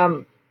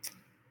 Um,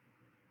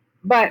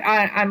 but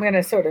I'm going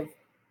to sort of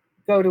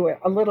go to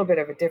a little bit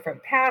of a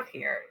different path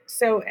here.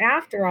 So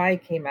after I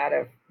came out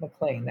of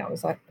McLean, that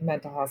was like the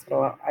mental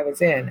hospital I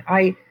was in,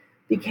 I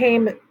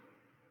became,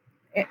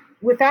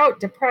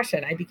 without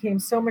depression, I became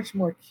so much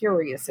more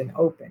curious and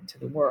open to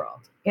the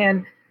world.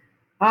 And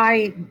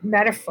I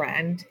met a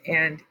friend,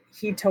 and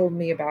he told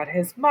me about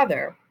his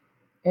mother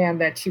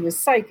and that she was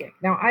psychic.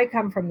 Now, I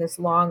come from this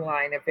long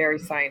line of very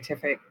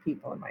scientific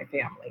people in my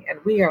family, and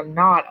we are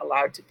not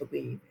allowed to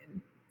believe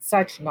in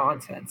such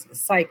nonsense as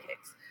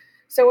psychics.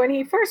 So when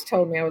he first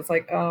told me, I was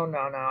like, oh,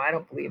 no, no, I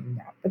don't believe in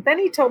that. But then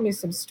he told me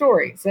some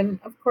stories, and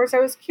of course, I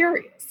was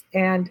curious.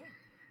 And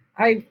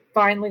I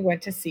finally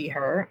went to see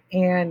her,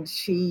 and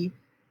she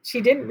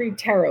didn't read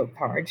tarot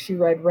cards. She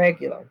read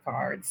regular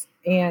cards,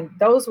 and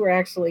those were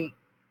actually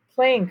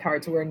playing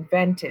cards were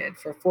invented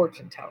for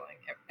fortune telling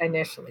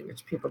initially,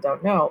 which people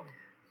don't know.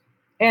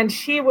 And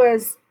she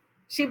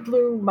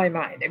blew my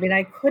mind. I mean,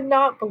 I could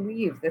not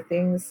believe the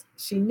things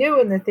she knew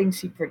and the things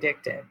she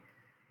predicted.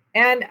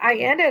 And I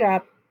ended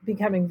up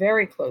becoming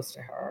very close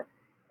to her.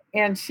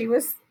 And she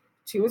was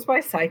my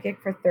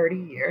psychic for 30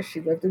 years.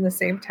 She lived in the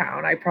same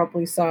town. I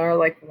probably saw her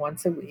like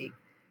once a week.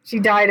 She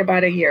died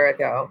about a year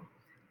ago.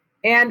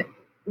 And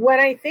when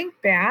I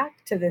think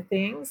back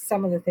to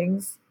some of the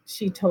things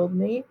she told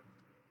me,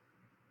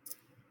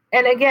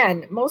 and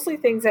again, mostly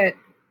things that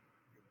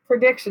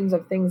predictions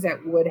of things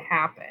that would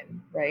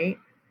happen, right?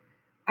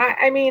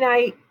 I mean,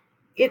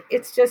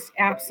 it's just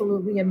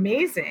absolutely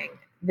amazing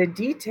the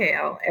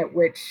detail at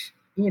which,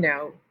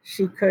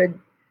 she could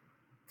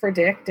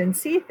predict and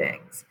see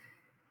things.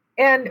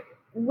 And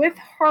with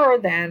her,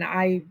 then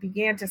I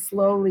began to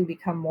slowly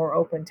become more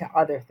open to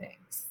other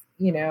things.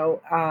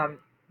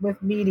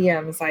 With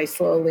mediums, I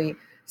slowly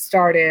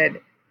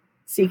started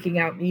seeking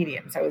out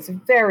mediums. I was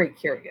very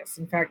curious.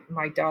 In fact,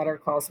 my daughter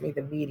calls me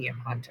the medium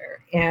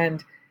hunter.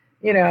 And,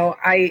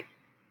 I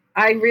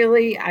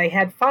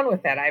had fun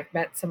with that. I've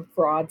met some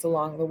frauds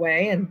along the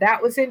way, and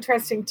that was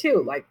interesting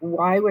too. Like,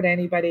 why would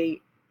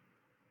anybody,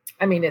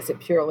 I mean, is it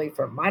purely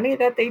for money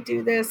that they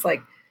do this?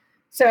 Like,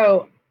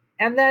 so,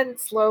 and then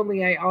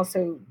slowly I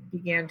also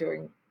began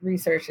doing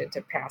research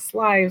into past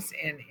lives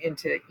and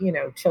into,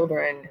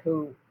 children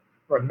who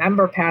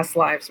remember past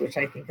lives, which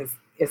I think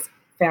is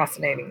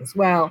fascinating as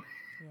well.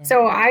 Yeah.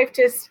 So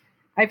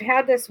I've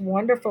had this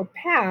wonderful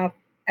path.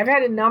 I've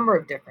had a number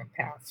of different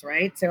paths,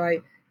 right? So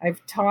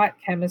I've taught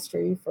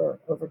chemistry for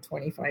over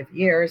 25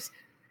 years,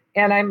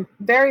 and I'm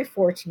very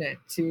fortunate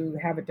to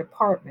have a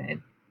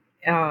department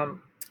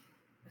um,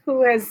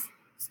 who has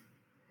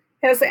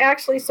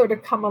actually sort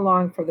of come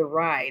along for the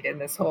ride in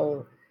this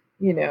whole,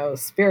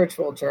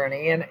 spiritual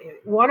journey. And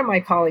one of my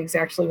colleagues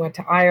actually went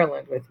to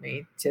Ireland with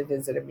me to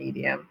visit a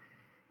medium.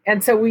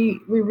 And so we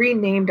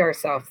renamed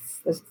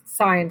ourselves the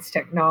Science,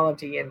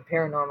 Technology, and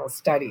Paranormal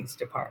Studies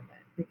Department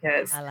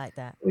because I like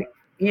that.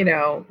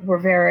 we're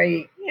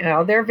very,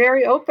 they're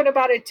very open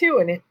about it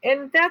too.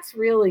 And that's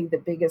really the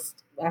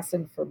biggest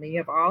lesson for me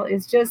of all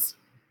is just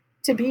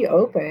to be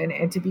open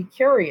and to be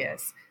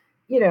curious.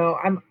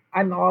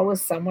 I'm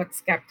always somewhat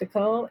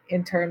skeptical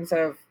in terms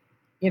of,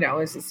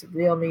 is this a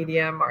real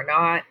medium or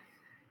not?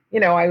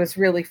 I was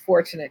really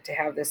fortunate to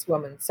have this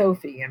woman,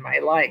 Sophie, in my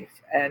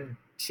life, and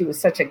she was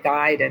such a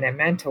guide and a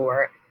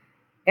mentor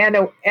and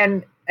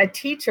a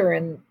teacher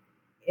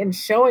in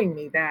showing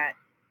me that,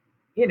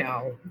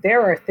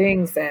 there are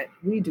things that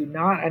we do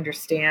not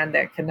understand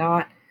that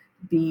cannot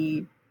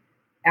be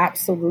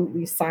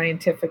absolutely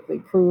scientifically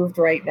proved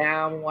right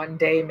now. One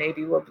day,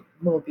 maybe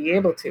we'll be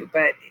able to,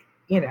 but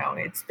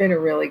it's been a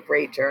really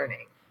great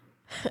journey.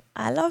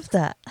 I love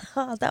that.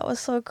 Oh, that was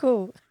so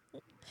cool.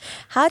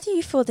 How do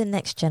you feel the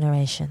next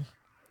generation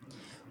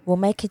will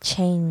make a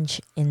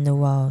change in the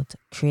world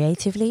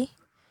creatively,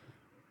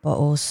 but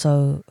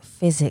also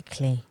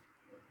physically?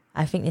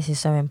 I think this is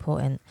so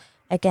important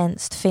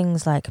against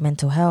things like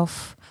mental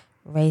health,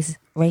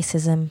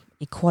 racism,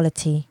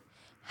 equality.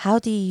 How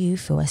do you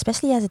feel,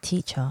 especially as a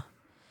teacher,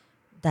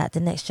 that the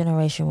next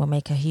generation will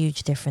make a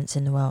huge difference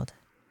in the world?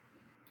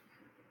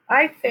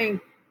 I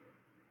think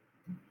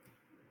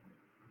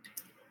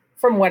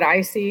from what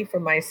I see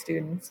from my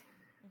students,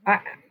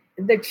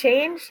 the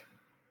change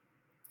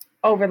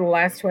over the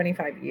last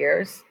 25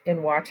 years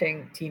in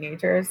watching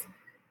teenagers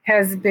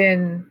has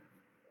been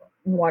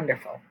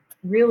wonderful,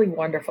 really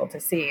wonderful to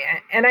see.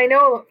 And I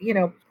know,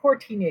 poor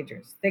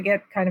teenagers, they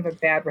get kind of a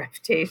bad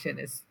reputation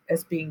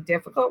as being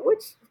difficult,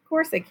 which of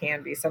course they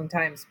can be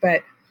sometimes,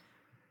 but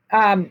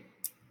um,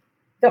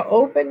 the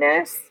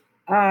openness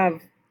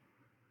of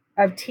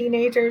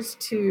teenagers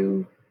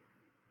to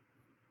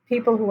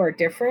people who are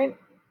different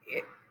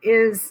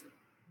is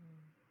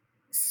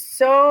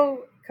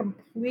so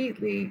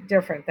completely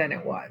different than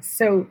it was.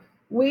 So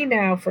we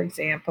now, for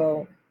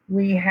example,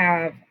 we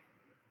have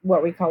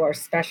what we call our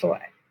special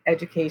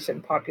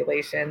education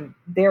population.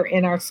 They're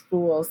in our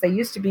schools. They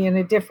used to be in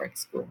a different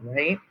school,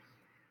 right?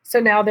 So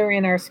now they're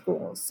in our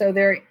schools. So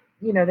they're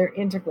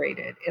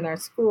integrated in our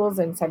schools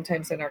and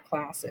sometimes in our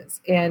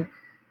classes. And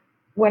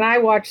when I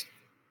watch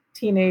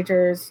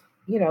teenagers,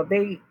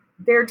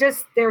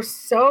 they're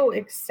so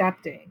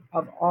accepting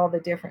of all the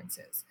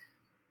differences.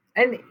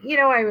 And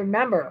I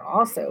remember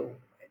also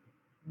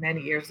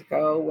many years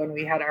ago when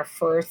we had our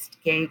first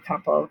gay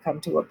couple come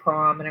to a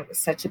prom, and it was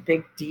such a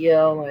big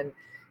deal. And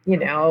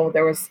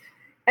there was,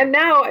 and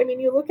now, I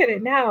mean, you look at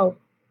it now,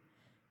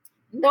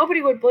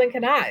 nobody would blink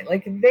an eye.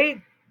 Like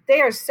they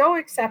are so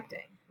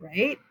accepting,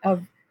 right,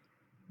 of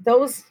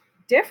those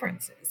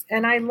differences,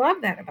 and I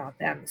love that about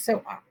them.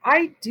 So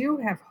I do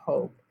have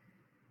hope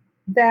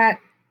that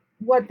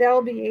what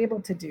they'll be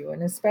able to do,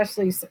 and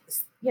especially,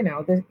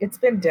 it's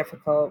been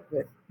difficult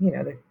with,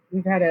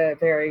 we've had a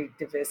very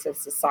divisive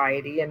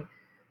society, and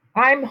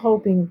I'm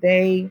hoping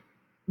they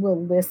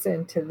will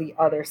listen to the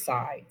other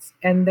sides,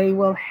 and they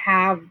will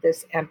have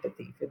this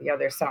empathy for the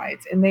other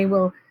sides, and they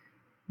will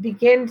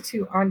begin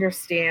to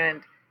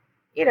understand,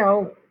 you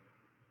know,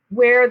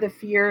 where the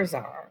fears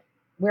are,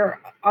 where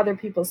other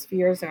people's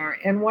fears are.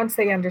 And once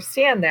they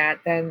understand that,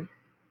 then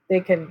they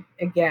can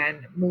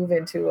again move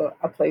into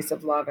a place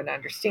of love and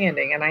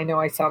understanding. And I know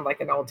I sound like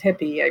an old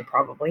hippie. I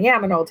probably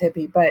am an old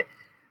hippie, but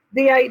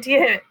the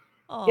idea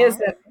is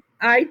that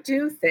I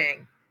do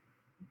think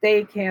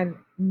they can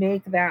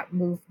make that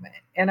movement.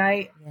 And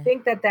I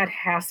think that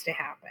has to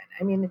happen.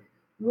 I mean,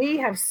 we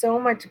have so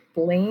much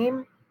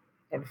blame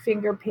and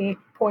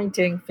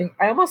pointing.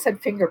 I almost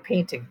said finger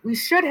painting. We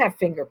should have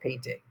finger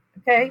painting.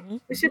 Okay.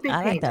 We should be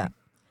painting. Like that.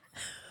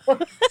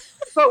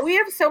 But we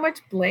have so much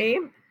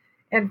blame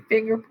and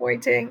finger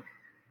pointing,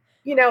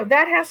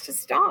 that has to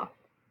stop.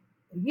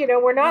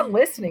 We're not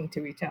listening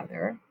to each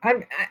other.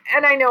 And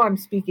I know I'm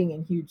speaking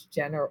in huge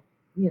generals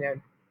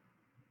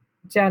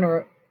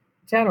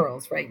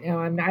right now.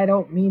 I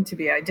don't mean to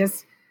be. I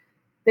just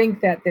think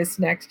that this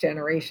next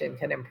generation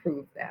can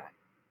improve that.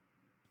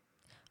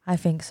 I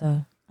think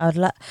so. I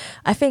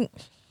think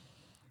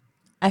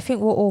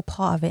we're all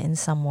part of it in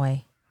some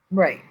way.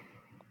 Right.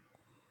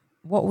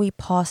 What we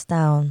pass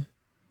down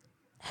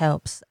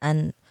helps,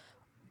 and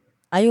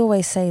I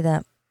always say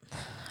that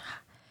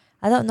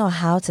I don't know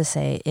how to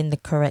say it in the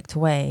correct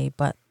way,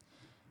 but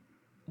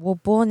we're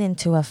born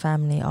into a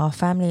family. Our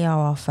family are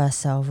our first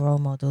set of role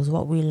models.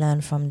 What we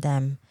learn from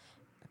them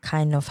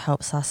kind of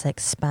helps us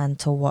expand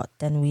to what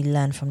then we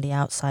learn from the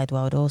outside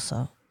world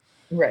also.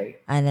 Right.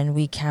 And then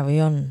we carry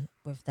on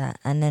with that.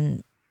 And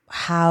then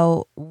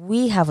how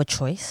we have a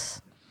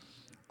choice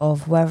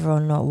of whether or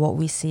not what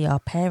we see our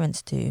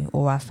parents do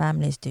or our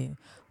families do.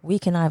 We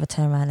can either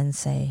turn around and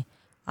say,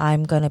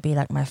 I'm going to be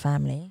like my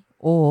family,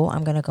 or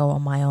I'm going to go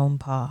on my own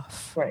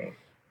path. Right.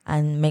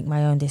 And make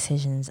my own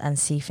decisions and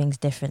see things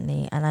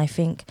differently. And I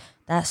think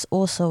that's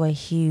also a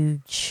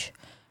huge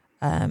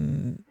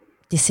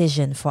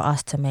decision for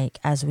us to make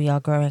as we are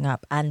growing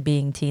up and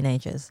being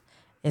teenagers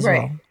as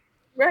well.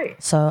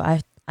 Right. So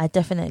I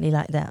definitely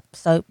like that.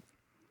 So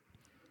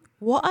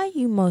what are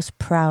you most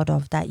proud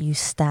of that you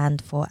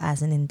stand for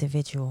as an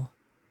individual?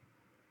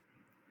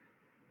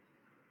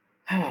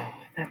 Oh,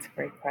 that's a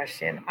great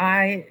question.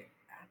 I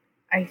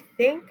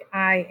think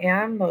I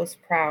am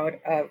most proud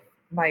of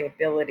my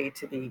ability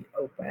to be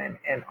open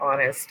and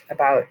honest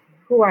about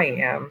who I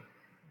am,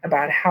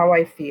 about how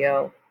I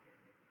feel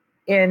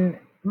in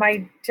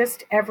my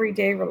just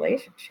everyday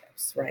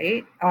relationships,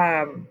 right?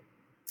 I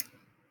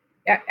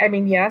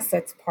mean, yes,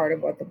 that's part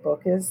of what the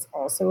book is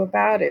also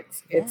about.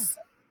 It's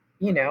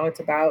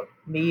about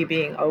me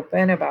being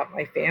open about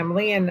my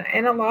family, and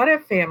a lot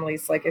of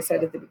families, like I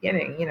said at the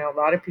beginning, a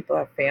lot of people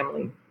have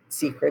family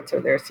secrets,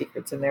 or their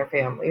secrets in their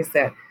families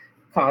that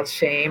cause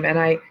shame. And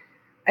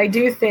I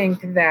do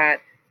think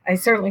that I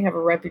certainly have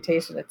a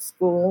reputation at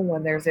school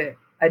when there's a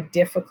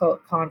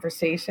difficult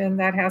conversation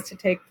that has to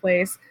take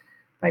place.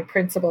 My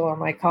principal or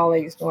my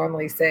colleagues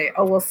normally say,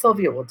 "Oh, well,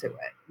 Sylvia will do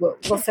it.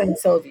 We'll send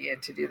Sylvia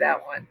to do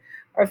that one."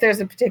 Or if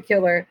there's a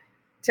particular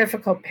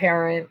difficult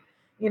parent,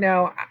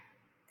 I'm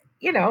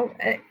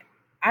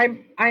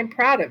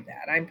proud of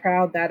that. I'm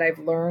proud that I've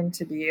learned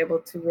to be able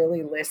to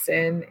really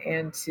listen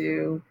and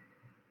to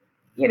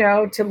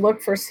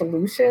look for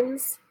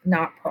solutions,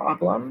 not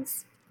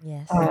problems.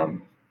 Yes.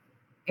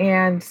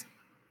 And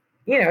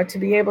to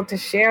be able to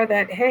share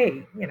that,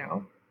 hey,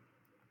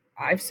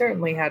 I've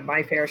certainly had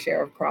my fair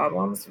share of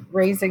problems.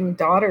 Raising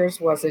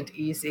daughters wasn't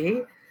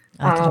easy.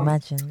 I can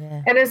imagine,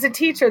 yeah. And as a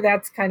teacher,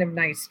 that's kind of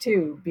nice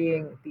too,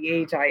 being the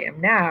age I am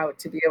now,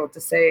 to be able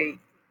to say,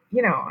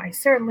 I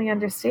certainly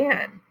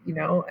understand.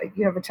 You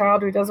have a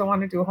child who doesn't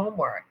want to do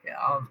homework.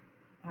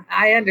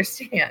 I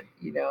understand.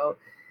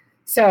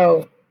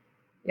 So,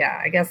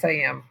 yeah, I guess I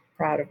am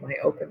proud of my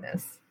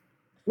openness,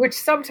 which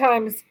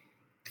sometimes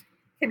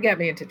can get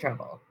me into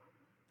trouble.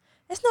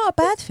 It's not a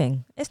bad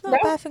thing. It's not a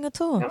bad thing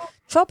at all. No.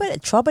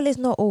 Trouble is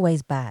not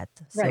always bad,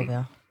 Right.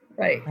 Sylvia.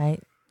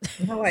 Right.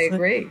 No, I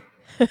agree.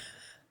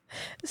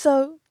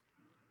 So,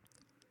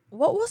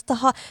 what was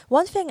the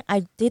one thing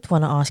I did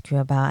want to ask you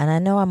about, and I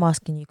know I'm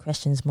asking you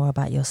questions more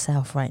about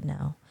yourself right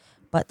now,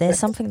 but there's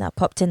something that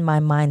popped in my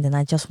mind, and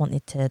I just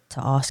wanted to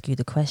ask you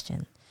the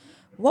question.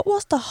 What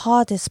was the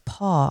hardest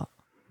part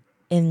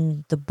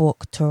in the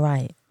book to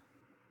write?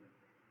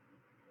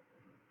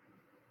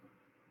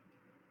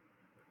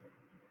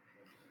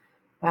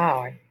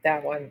 Wow,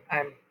 that one,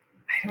 I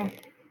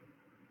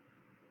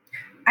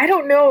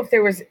don't know if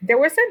there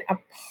wasn't a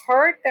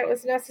part that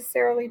was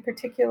necessarily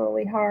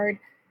particularly hard.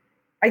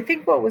 I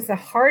think what was the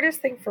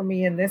hardest thing for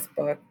me in this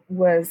book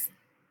was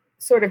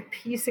sort of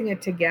piecing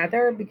it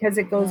together, because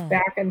it goes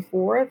back and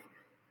forth.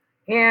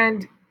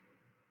 And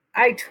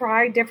I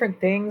tried different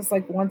things.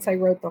 Like, once I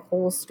wrote the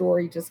whole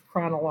story just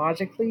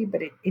chronologically,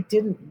 but it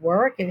didn't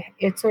work.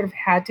 It sort of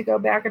had to go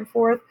back and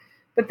forth.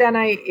 But then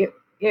it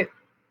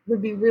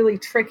would be really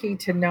tricky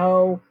to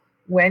know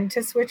when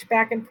to switch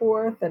back and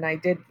forth. And I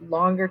did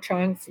longer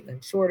chunks and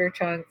then shorter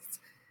chunks.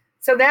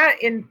 So that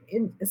in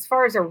as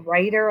far as a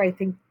writer, I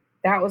think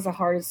that was the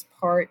hardest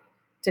part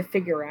to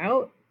figure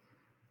out.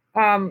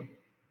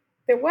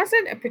 There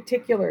wasn't a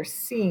particular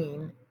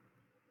scene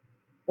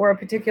or a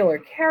particular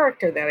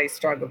character that I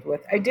struggled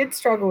with. I did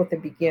struggle with the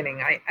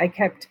beginning. I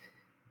kept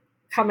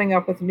coming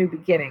up with new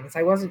beginnings.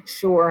 I wasn't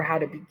sure how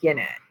to begin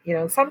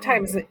it.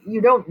 Sometimes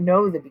you don't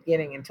know the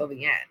beginning until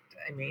the end.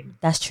 I mean,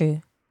 that's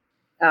true.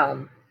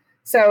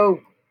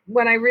 So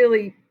when I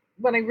really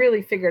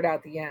figured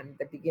out the end,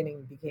 the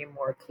beginning became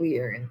more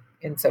clear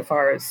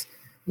insofar as,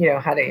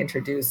 how to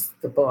introduce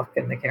the book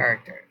and the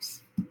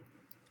characters.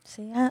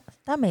 See,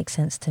 that makes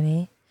sense to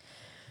me.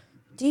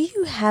 Do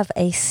you have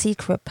a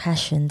secret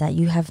passion that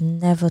you have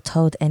never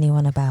told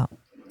anyone about?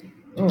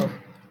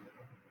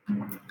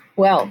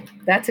 Well,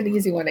 that's an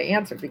easy one to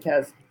answer,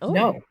 because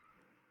no.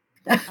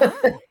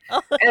 Oh.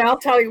 And I'll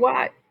tell you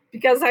why.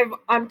 Because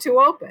I'm too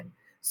open.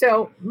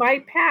 So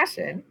my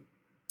passion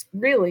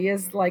really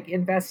is like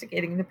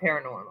investigating the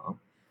paranormal.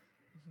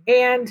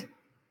 And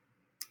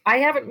I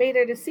haven't made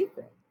it a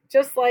secret.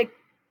 Just like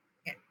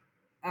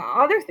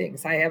other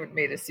things, I haven't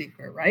made a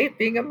secret, right?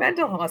 Being a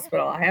mental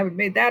hospital, I haven't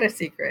made that a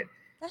secret.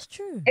 That's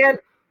true.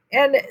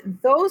 And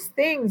those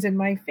things in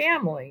my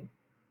family,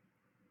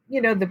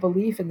 the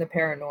belief in the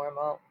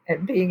paranormal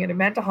and being in a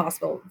mental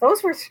hospital,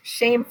 those were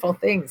shameful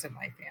things in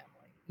my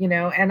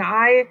family, and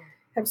I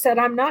have said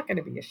I'm not going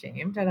to be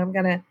ashamed, and I'm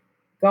going to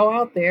go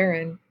out there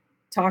and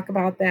talk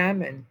about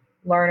them and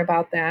learn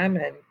about them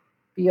and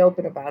be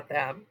open about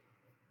them.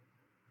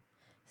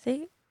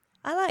 See,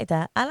 I like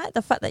that. I like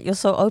the fact that you're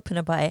so open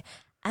about it.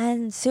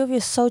 And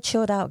Sylvia's so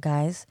chilled out,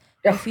 guys.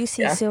 If you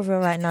see Sylvia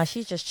right now,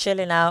 she's just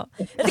chilling out.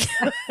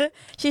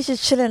 She's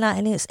just chilling out,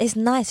 and it's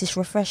nice. It's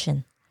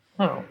refreshing.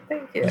 Oh,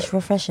 thank you. It's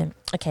refreshing.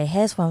 Okay,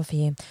 here's one for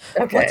you.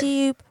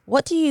 Okay.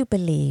 What do you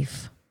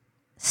believe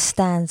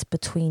stands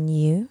between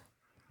you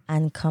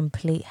and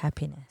complete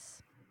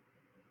happiness?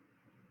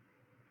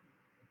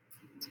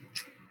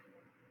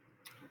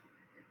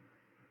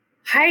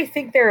 I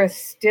think there are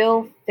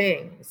still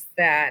things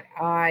that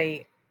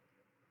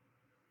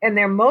and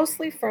they're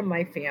mostly from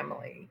my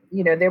family.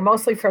 They're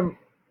mostly from,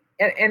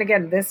 and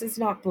again, this is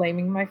not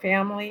blaming my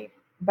family,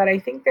 but I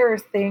think there are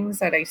things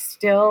that I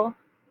still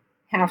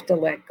have to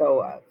let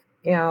go of.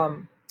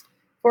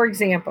 For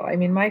example, I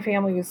mean, my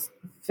family was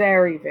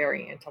very,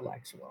 very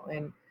intellectual,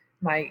 and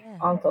my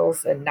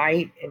uncle's a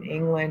knight in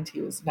England.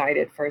 He was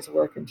knighted for his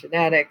work in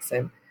genetics,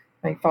 and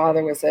my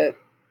father was a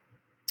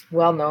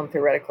well-known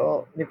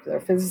theoretical nuclear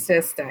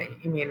physicist. My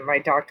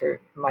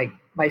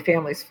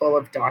family's full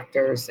of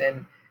doctors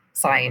and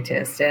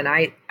scientists, and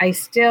I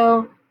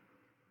still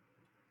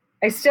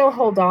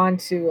hold on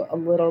to a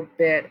little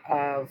bit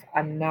of,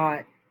 I'm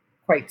not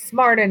quite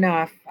smart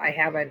enough. I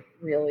haven't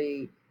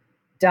really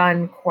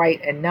done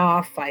quite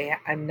enough.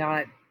 I'm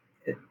not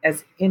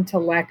as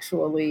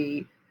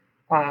intellectually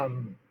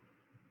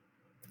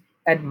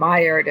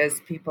admired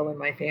as people in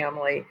my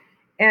family.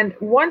 And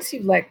once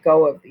you let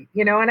go of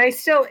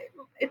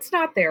it's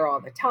not there all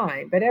the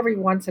time, but every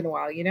once in a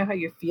while, how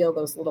you feel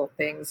those little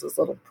things, those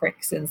little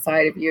pricks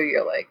inside of you.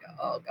 You're like,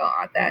 oh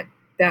God, that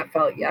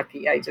felt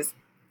yucky. I just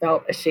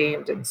felt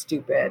ashamed and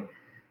stupid.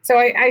 So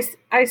I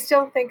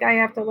still think I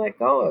have to let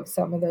go of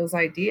some of those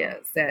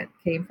ideas that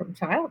came from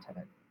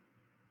childhood.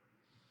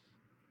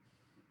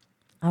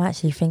 I'm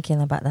actually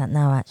thinking about that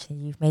now, actually.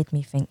 You've made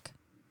me think.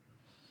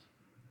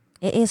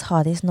 It is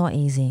hard. It's not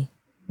easy.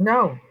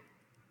 No.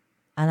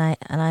 And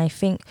I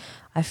think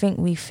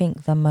we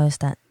think the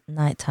most at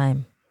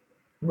nighttime.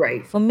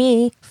 Right. For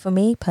me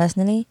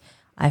personally,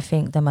 I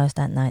think the most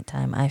at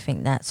nighttime. I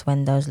think that's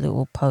when those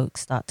little pokes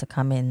start to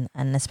come in,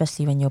 and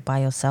especially when you're by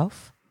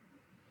yourself.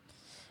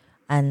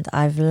 And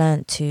I've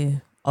learned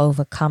to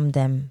overcome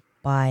them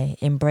by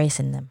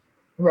embracing them.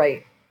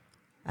 Right.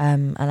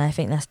 And I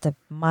think that's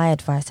my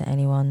advice to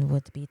anyone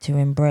would be to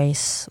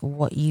embrace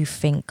what you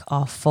think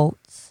are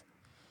faults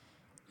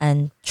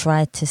and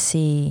try to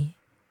see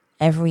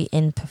every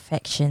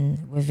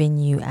imperfection within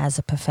you as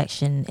a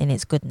perfection in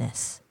its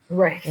goodness.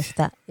 Right.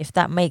 If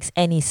that makes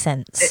any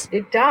sense.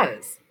 It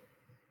does.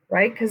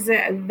 Right? Because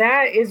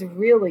that is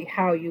really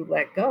how you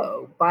let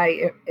go.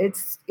 It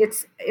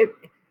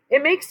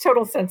makes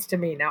total sense to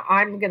me. Now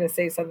I'm going to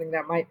say something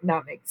that might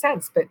not make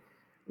sense, but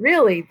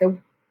really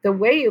the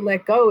way you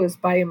let go is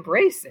by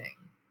embracing.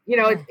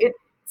 It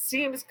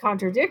seems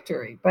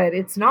contradictory, but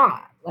it's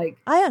not. Like,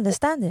 I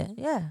understand it.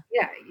 Yeah.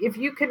 If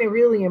you can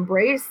really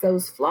embrace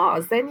those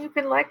flaws, then you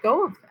can let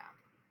go of them.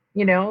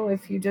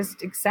 If you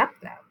just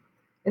accept them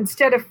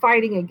instead of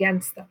fighting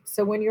against them.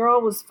 So when you're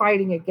always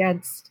fighting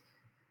against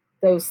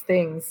those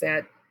things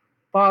that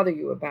bother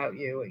you about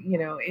you,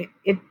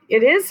 it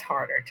is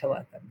harder to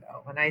let them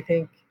go. And I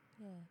think,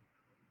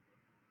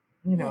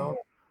 we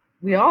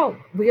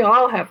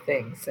all have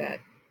things that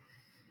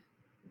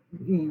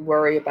we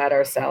worry about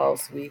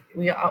ourselves. We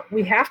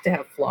have to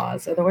have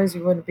flaws, otherwise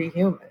we wouldn't be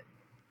human.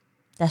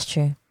 That's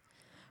true.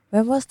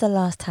 When was the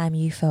last time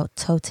you felt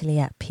totally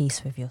at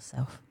peace with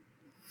yourself?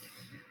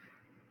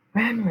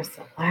 When was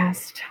the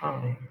last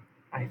time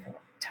I felt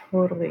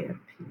totally at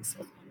peace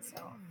with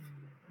myself?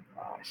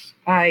 Gosh,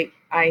 I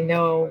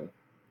know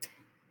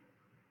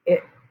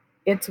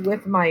it's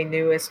with my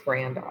newest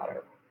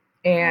granddaughter,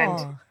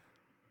 and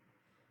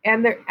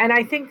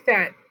I think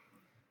that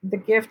the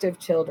gift of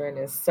children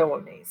is so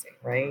amazing,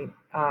 right?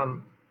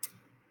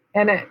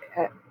 And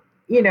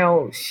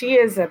she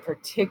is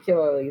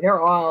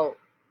they're all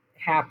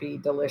happy,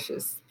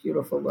 delicious,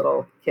 beautiful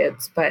little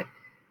kids, but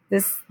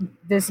this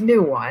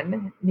new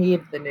one,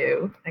 Neve the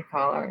New, I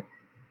call her,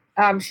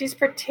 she's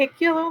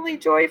particularly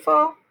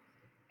joyful,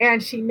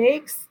 and she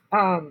makes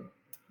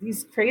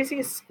these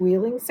crazy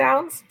squealing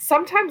sounds.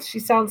 Sometimes she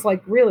sounds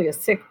like really a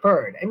sick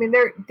bird. I mean,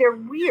 they're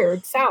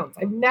weird sounds.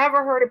 I've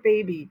never heard a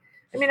baby.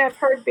 I mean, I've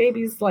heard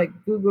babies like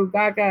goo goo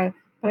gaga,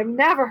 but I've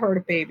never heard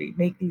a baby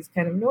make these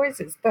kind of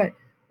noises. But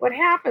what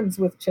happens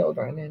with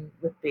children and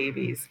with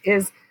babies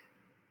is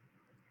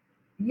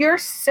you're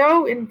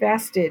so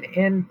invested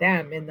in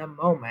them in the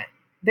moment.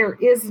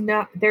 There's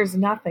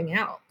nothing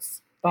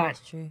else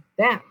but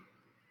them.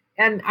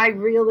 And I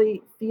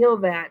really feel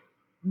that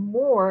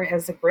more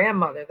as a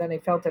grandmother than I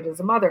felt it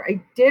as a mother.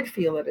 I did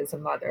feel it as a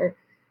mother.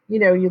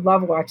 You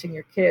love watching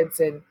your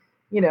kids, and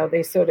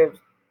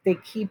they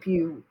keep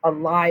you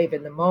alive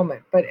in the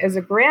moment. But as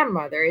a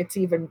grandmother, it's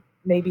even,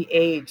 maybe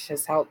age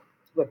has helped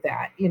with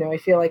that. I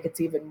feel like it's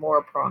even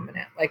more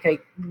prominent. Like, I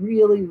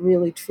really,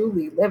 really,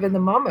 truly live in the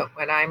moment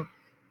when I'm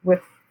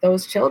with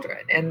those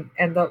children, and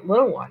the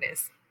little one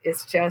is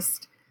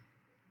just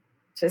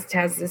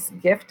has this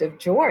gift of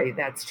joy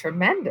that's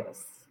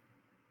tremendous.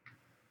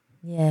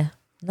 Yeah,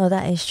 no,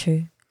 that is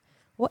true.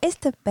 What is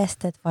the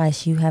best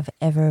advice you have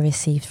ever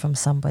received from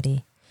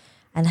somebody,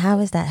 and how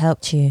has that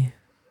helped you?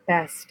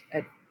 Best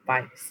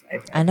advice.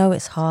 I know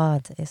it's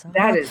hard.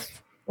 That is,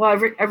 well,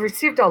 I've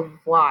received a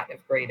lot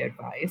of great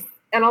advice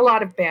and a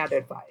lot of bad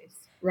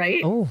advice,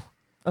 right? Oh,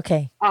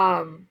 okay.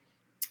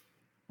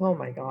 Oh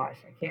my gosh,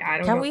 I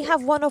don't know. Can we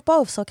have one of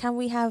both? So can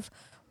we have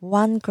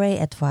one great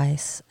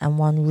advice and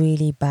one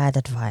really bad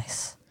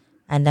advice,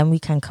 and then we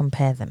can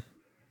compare them?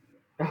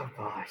 Oh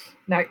gosh,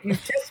 now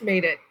you've just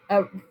made it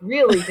a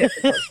really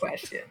difficult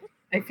question.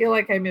 I feel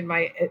like I'm in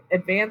my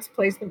advanced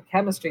placement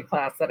chemistry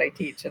class that I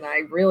teach, and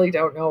I really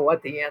don't know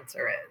what the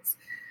answer is.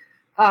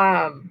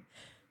 I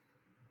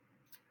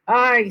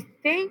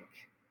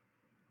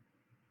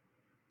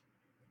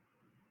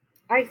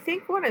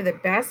think one of the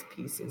best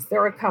pieces,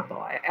 there are a couple.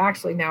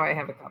 Now I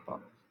have a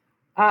couple.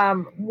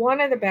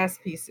 One of the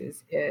best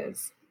pieces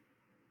is,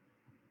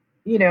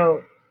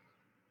 if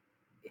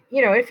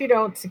you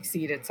don't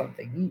succeed at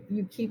something,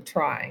 you keep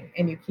trying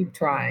and you keep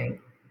trying,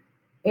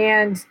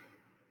 and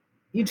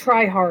you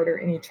try harder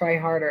and you try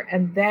harder,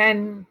 and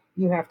then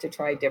you have to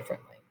try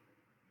differently.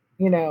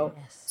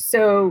 Yes.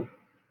 So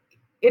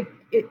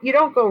you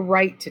don't go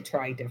right to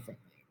try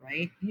differently,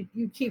 right?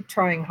 You keep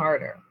trying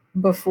harder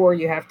before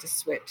you have to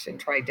switch and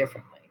try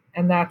differently.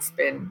 And that's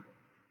been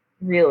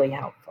really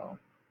helpful.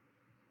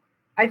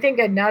 I think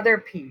another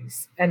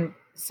piece, and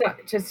so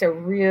just a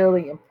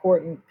really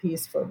important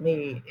piece for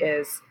me,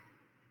 is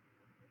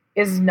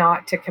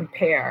not to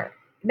compare.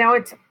 Now,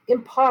 it's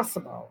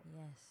impossible.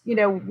 Yes.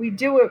 We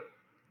do it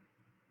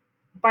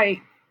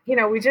by,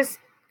 we just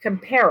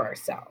compare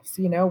ourselves.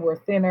 We're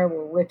thinner,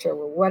 we're richer,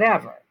 we're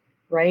whatever,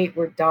 right?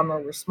 We're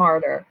dumber, we're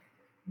smarter.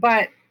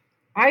 But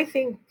I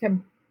think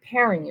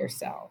comparing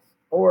yourself,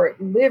 or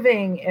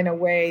living in a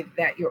way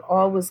that you're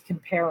always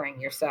comparing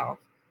yourself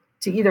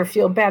to either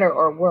feel better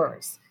or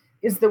worse,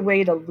 is the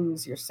way to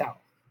lose yourself.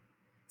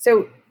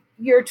 So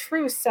your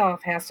true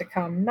self has to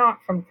come not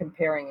from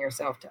comparing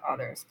yourself to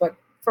others, but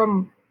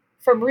from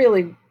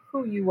really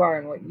who you are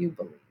and what you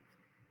believe.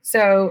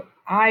 So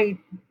I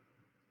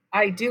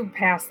do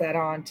pass that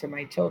on to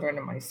my children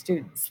and my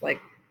students.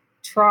 Like,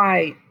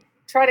 try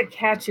to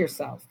catch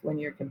yourself when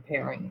you're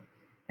comparing,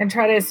 and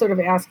try to sort of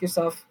ask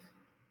yourself,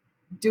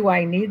 do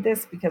I need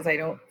this because I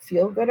don't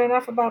feel good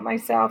enough about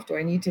myself? Do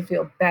I need to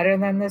feel better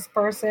than this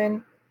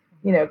person?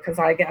 Because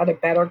I got a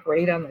better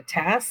grade on the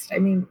test. I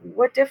mean,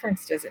 what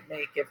difference does it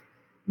make if,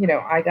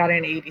 I got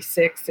an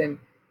 86 and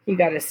he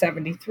got a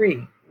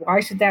 73? Why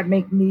should that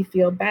make me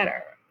feel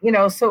better?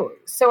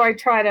 So I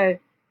try to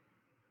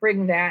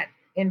bring that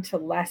into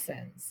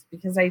lessons,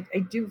 because I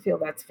do feel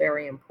that's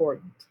very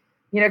important,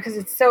 because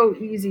it's so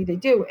easy to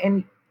do.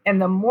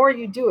 And the more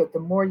you do it, the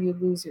more you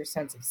lose your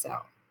sense of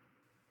self.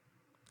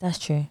 That's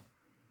true.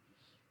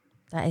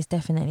 That is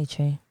definitely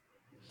true.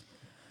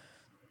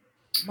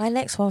 My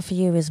next one for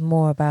you is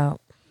more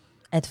about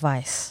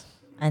advice.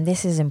 And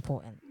this is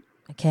important.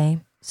 Okay?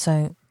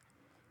 So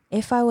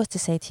if I was to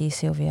say to you,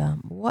 Sylvia,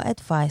 what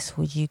advice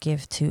would you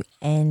give to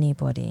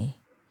anybody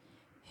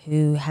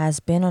who has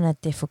been on a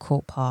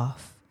difficult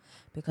path?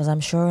 Because I'm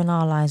sure in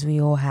our lives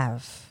we all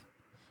have.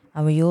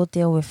 And we all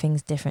deal with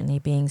things differently,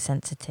 being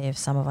sensitive,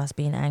 some of us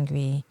being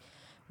angry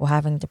or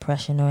having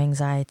depression or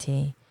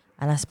anxiety.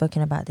 And I've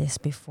spoken about this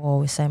before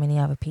with so many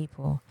other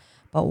people.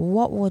 But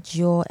what would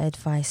your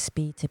advice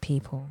be to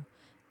people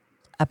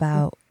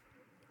about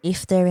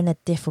if they're in a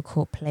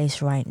difficult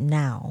place right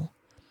now,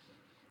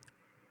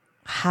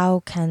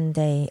 how can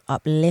they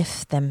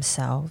uplift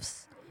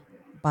themselves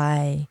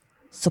by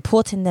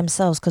supporting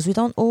themselves? Because we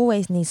don't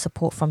always need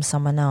support from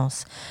someone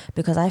else.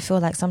 Because I feel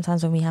like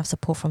sometimes when we have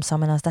support from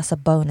someone else, that's a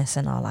bonus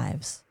in our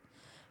lives.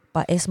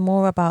 But it's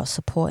more about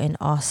supporting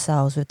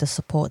ourselves with the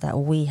support that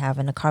we have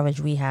and the courage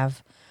we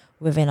have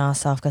within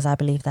ourselves, because I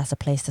believe that's a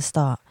place to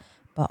start.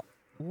 But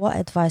what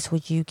advice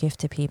would you give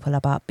to people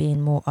about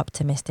being more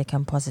optimistic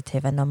and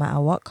positive, and no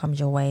matter what comes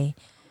your way,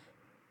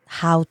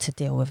 how to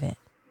deal with it?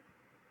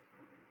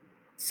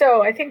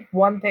 So I think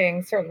one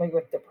thing, certainly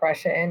with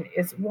depression,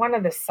 is one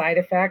of the side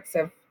effects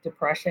of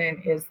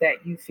depression is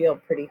that you feel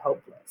pretty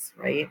hopeless,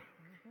 right?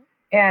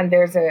 And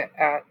there's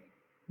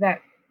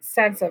that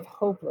sense of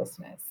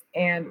hopelessness.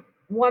 And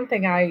one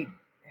thing I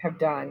have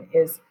done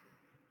is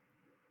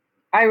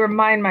I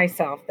remind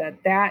myself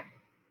that that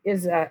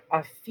is a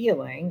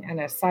feeling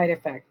and a side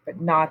effect, but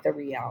not the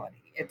reality.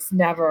 It's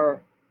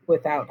never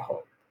without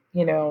hope.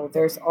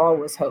 There's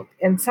always hope.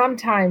 And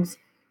sometimes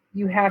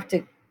you have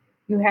to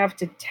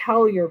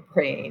tell your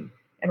brain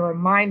and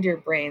remind your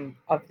brain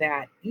of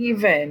that,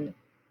 even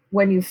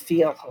when you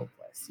feel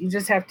hopeless. You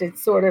just have to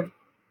sort of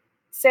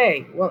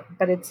say, well,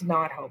 but it's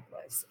not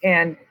hopeless.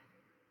 And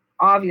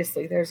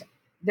obviously there's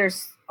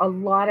a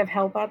lot of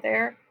help out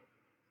there.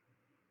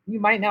 You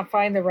might not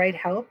find the right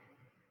help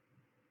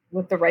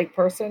with the right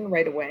person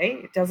right away.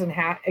 It doesn't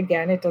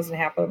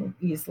happen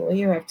easily.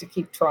 You have to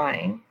keep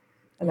trying.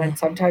 And then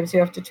sometimes you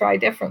have to try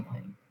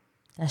differently.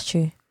 That's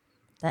true.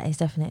 That is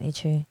definitely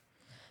true.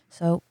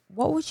 So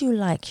what would you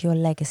like your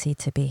legacy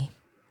to be?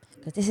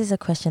 Because this is a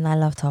question I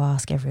love to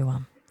ask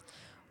everyone.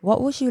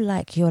 What would you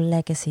like your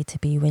legacy to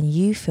be when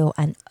you feel,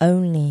 and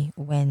only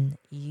when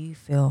you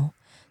feel,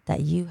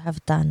 that you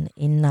have done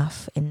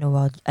enough in the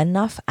world,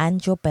 enough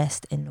and your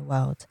best in the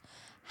world?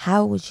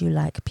 How would you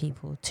like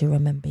people to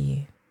remember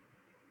you?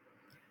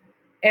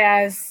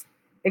 As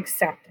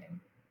accepting,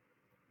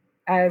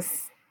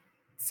 as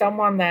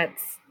someone that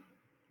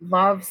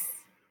loves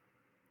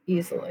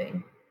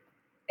easily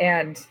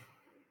and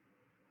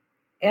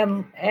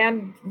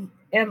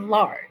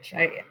large.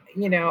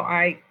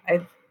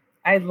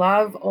 I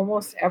love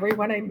almost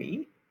everyone I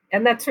meet,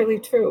 and that's really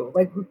true.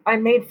 Like,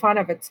 I'm made fun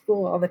of at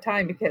school all the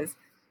time because,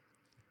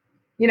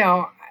 you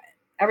know,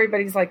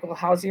 everybody's like, "Well,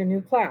 how's your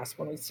new class?"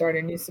 When we start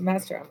a new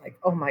semester, I'm like,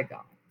 "Oh my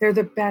god, they're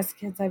the best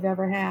kids I've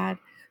ever had.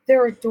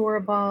 They're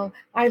adorable.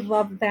 I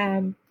love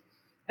them."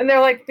 And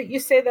they're like, "But you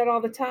say that all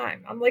the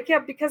time." I'm like, "Yeah,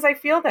 because I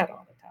feel that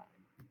all the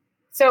time."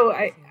 So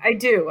I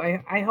do.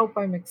 I hope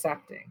I'm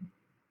accepting.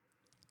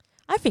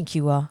 I think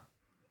you are.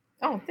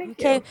 Oh,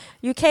 thank you.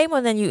 You came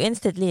on and you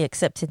instantly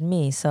accepted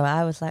me. So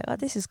I was like, oh,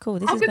 this is cool.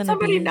 This How is could going to be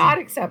somebody easy. not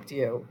accept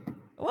you?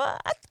 Well,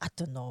 I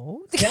don't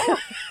know. Yeah.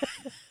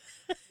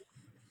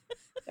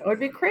 That would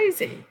be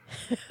crazy.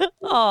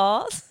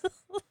 Aw.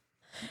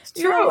 It's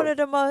You are true. one of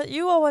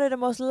the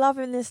most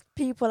lovingest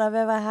people I've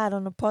ever had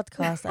on a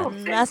podcast, Oh, and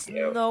thank that's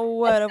you. no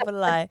word of a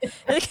lie.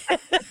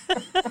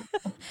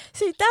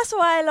 See, that's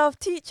why I love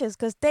teachers,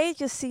 because they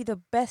just see the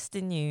best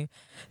in you.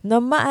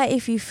 No matter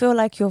if you feel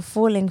like you're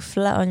falling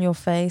flat on your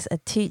face, a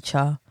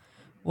teacher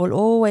will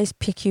always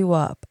pick you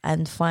up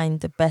and find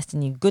the best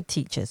in you. Good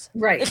teachers.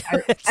 Right.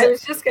 I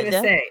was just going to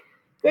Yeah? say,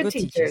 good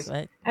teachers.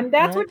 right? And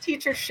that's Right? what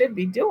teachers should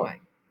be doing.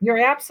 You're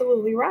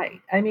absolutely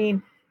right. I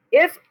mean,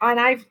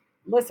 I've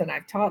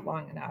taught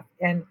long enough,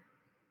 and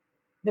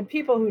the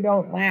people who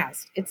don't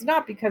last, it's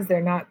not because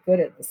they're not good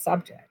at the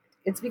subject.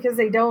 It's because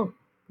they don't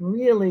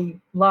really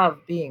love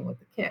being with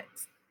the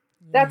kids.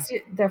 Yeah. That's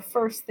the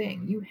first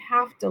thing. You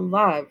have to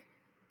love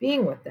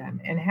being with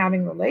them and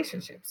having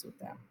relationships with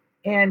them.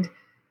 And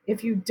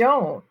if you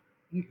don't,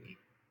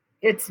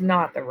 it's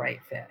not the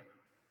right fit.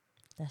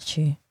 That's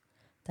true.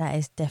 That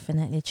is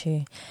definitely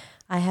true.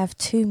 I have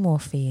two more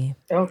for you.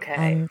 Okay.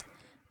 And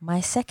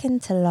my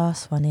second to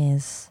last one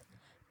is,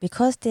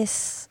 because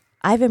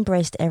I've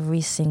embraced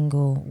every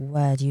single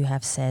word you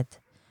have said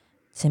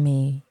to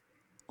me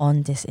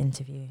on this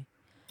interview.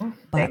 But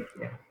Thank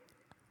you.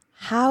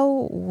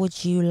 what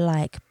would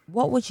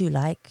you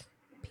like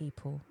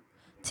people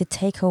to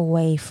take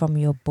away from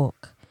your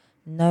book,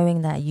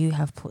 knowing that you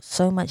have put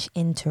so much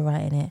into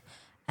writing it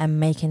and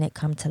making it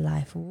come to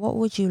life? What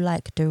would you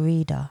like the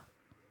reader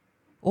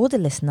or the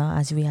listener,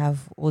 as we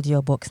have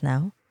audiobooks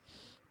now,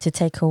 to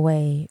take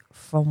away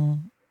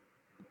from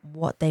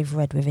what they've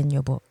read within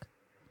your book?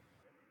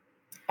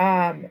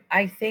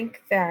 I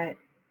think that,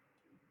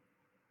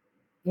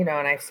 and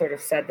I've sort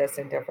of said this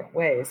in different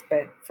ways,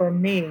 but for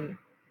me,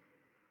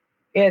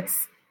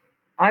 it's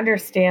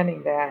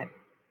understanding that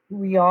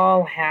we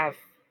all have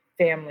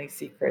family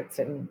secrets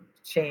and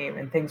shame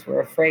and things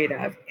we're afraid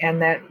of,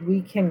 and that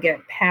we can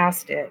get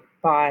past it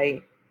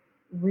by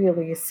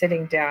really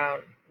sitting down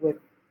with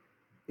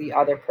the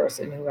other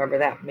person, whoever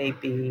that may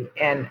be,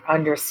 and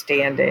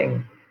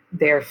understanding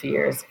their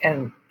fears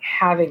and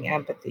having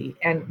empathy.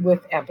 And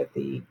with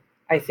empathy,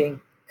 I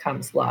think,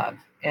 comes love.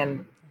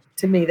 And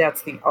to me,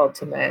 that's the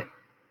ultimate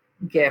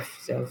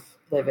gift of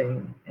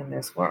living in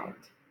this world.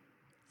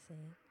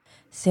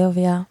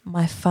 Sylvia,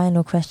 my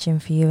final question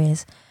for you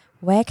is,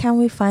 where can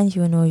we find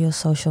you on all your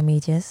social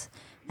medias?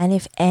 And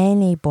if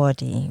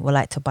anybody would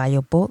like to buy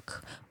your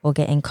book or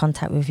get in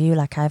contact with you,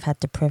 like I've had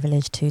the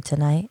privilege to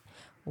tonight,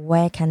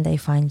 where can they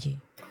find you?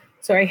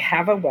 So I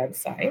have a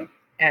website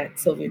at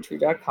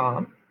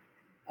sylviatrue.com,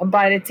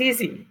 but it's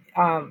easy.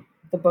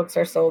 The books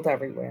are sold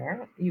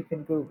everywhere. You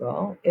can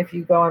Google. If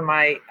you go on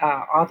my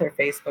author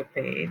Facebook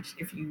page,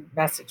 if you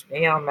message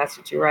me, I'll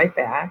message you right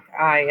back.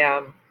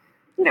 I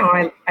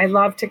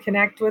love to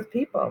connect with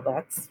people.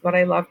 That's what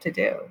I love to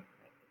do.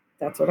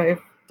 That's what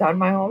I've done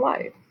my whole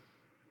life.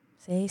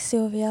 See,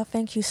 Sylvia,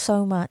 thank you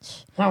so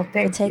much for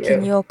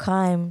taking your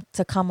time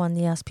to come on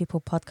the Ask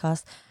People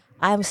podcast.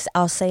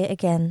 I'll say it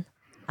again.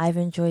 I've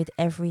enjoyed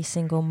every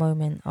single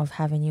moment of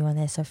having you on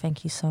there, so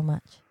thank you so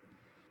much.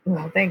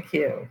 Well, thank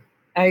you.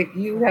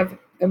 You have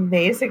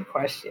amazing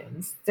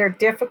questions. They're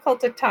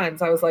difficult at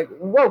times. I was like,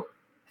 whoa.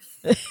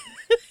 I'm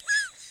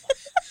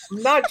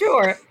not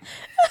sure.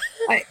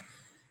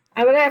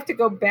 I'm going to have to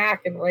go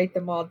back and write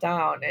them all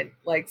down and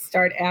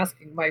start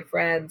asking my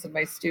friends and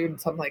my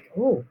students. I'm like,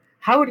 oh,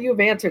 how would you have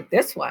answered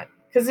this one?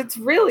 Because it's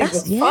really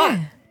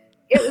fun.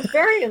 It was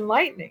very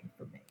enlightening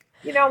for me.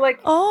 You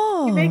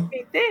make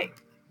me think.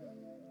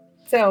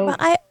 So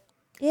I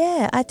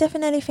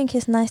definitely think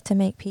it's nice to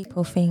make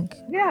people think.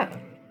 Yeah.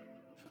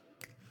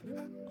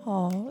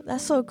 Oh,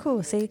 that's so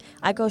cool. See,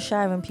 I go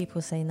shy when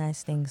people say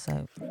nice things.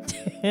 So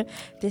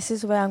this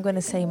is where I'm going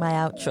to say my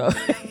outro.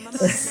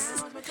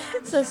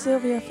 So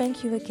Sylvia,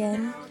 thank you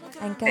again.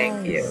 And guys,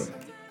 thank you.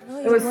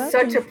 It was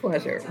such a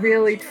pleasure.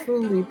 Really,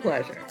 truly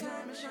pleasure.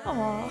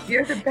 Oh,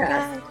 you're the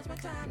best.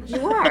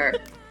 You are.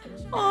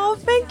 Oh,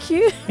 thank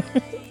you.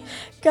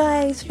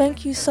 Guys,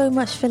 thank you so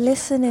much for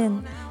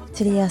listening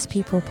to the Ask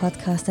People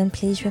podcast, and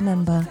please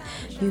remember,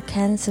 you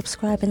can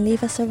subscribe and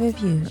leave us a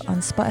review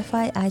on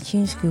Spotify,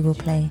 iTunes, Google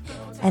Play,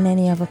 and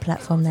any other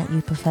platform that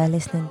you prefer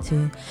listening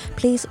to.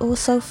 Please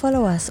also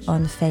follow us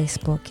on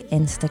Facebook,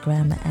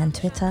 Instagram, and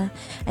Twitter,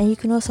 and you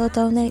can also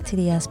donate to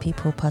the Ask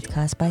People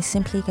podcast by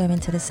simply going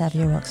to the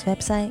Saviour Rocks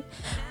website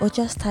or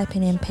just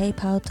typing in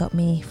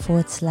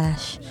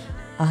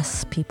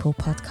paypal.me/Us People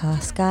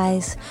Podcast.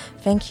 Guys,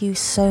 thank you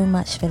so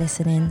much for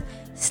listening.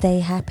 Stay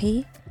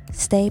happy,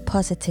 stay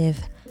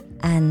positive,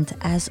 and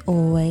as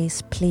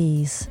always,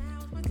 please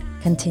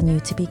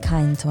continue to be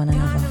kind to one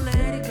another.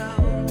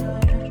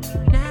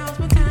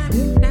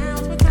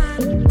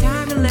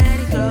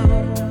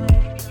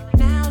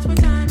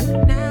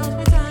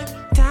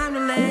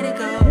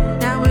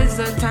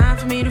 Time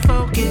for me to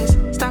focus.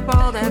 Stop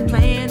all that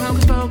playing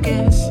hocus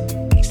pocus.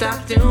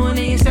 Stop doing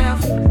it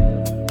yourself.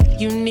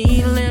 You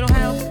need a little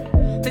help.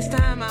 This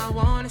time I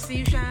want to see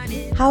you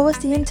shining. How was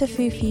the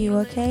interview for you,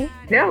 okay?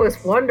 Yeah, it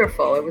was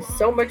wonderful. It was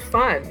so much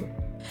fun.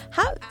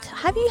 How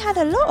have you had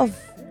a lot of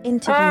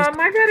interviews? I've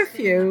had a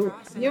few.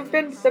 You've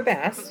been the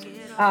best.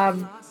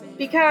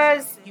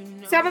 Because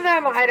some of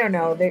them, I don't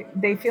know,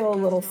 they feel a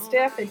little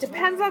stiff. It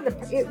depends on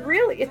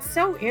it's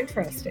so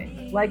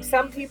interesting. Like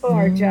some people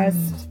are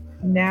just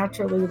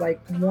naturally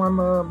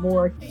warmer,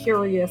 more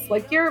curious.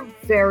 You're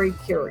very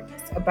curious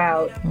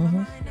about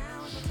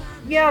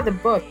the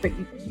book, but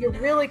you're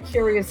really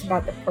curious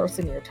about the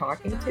person you're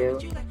talking to.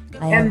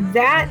 And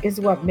that is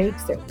what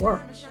makes it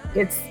work.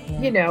 It's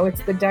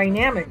it's the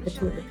dynamic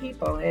between the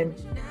people, and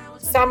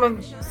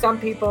some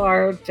people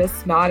are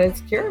just not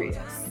as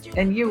curious,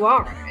 and you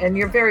are, and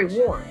you're very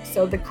warm.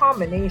 So the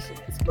combination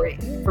is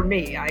great. For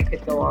me, I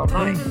could go all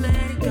night.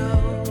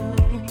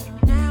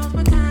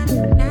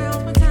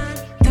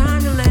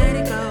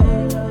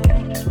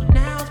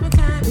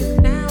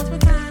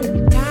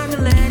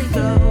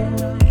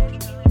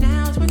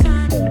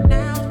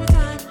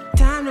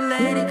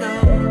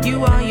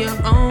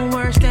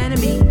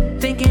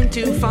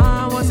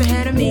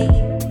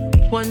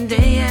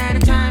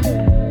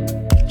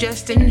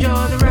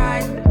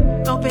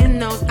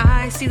 those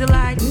eyes, see the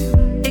light.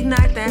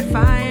 Ignite that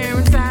fire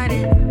inside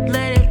it.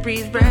 Let it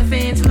breathe breath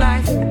into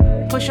life.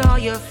 Push all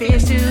your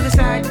fears to the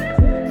side.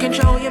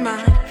 Control your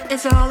mind,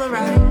 it's all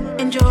alright.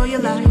 Enjoy your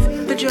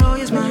life, the joy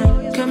is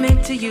mine.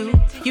 Commit to you,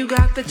 you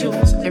got the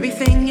tools.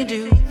 Everything you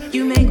do,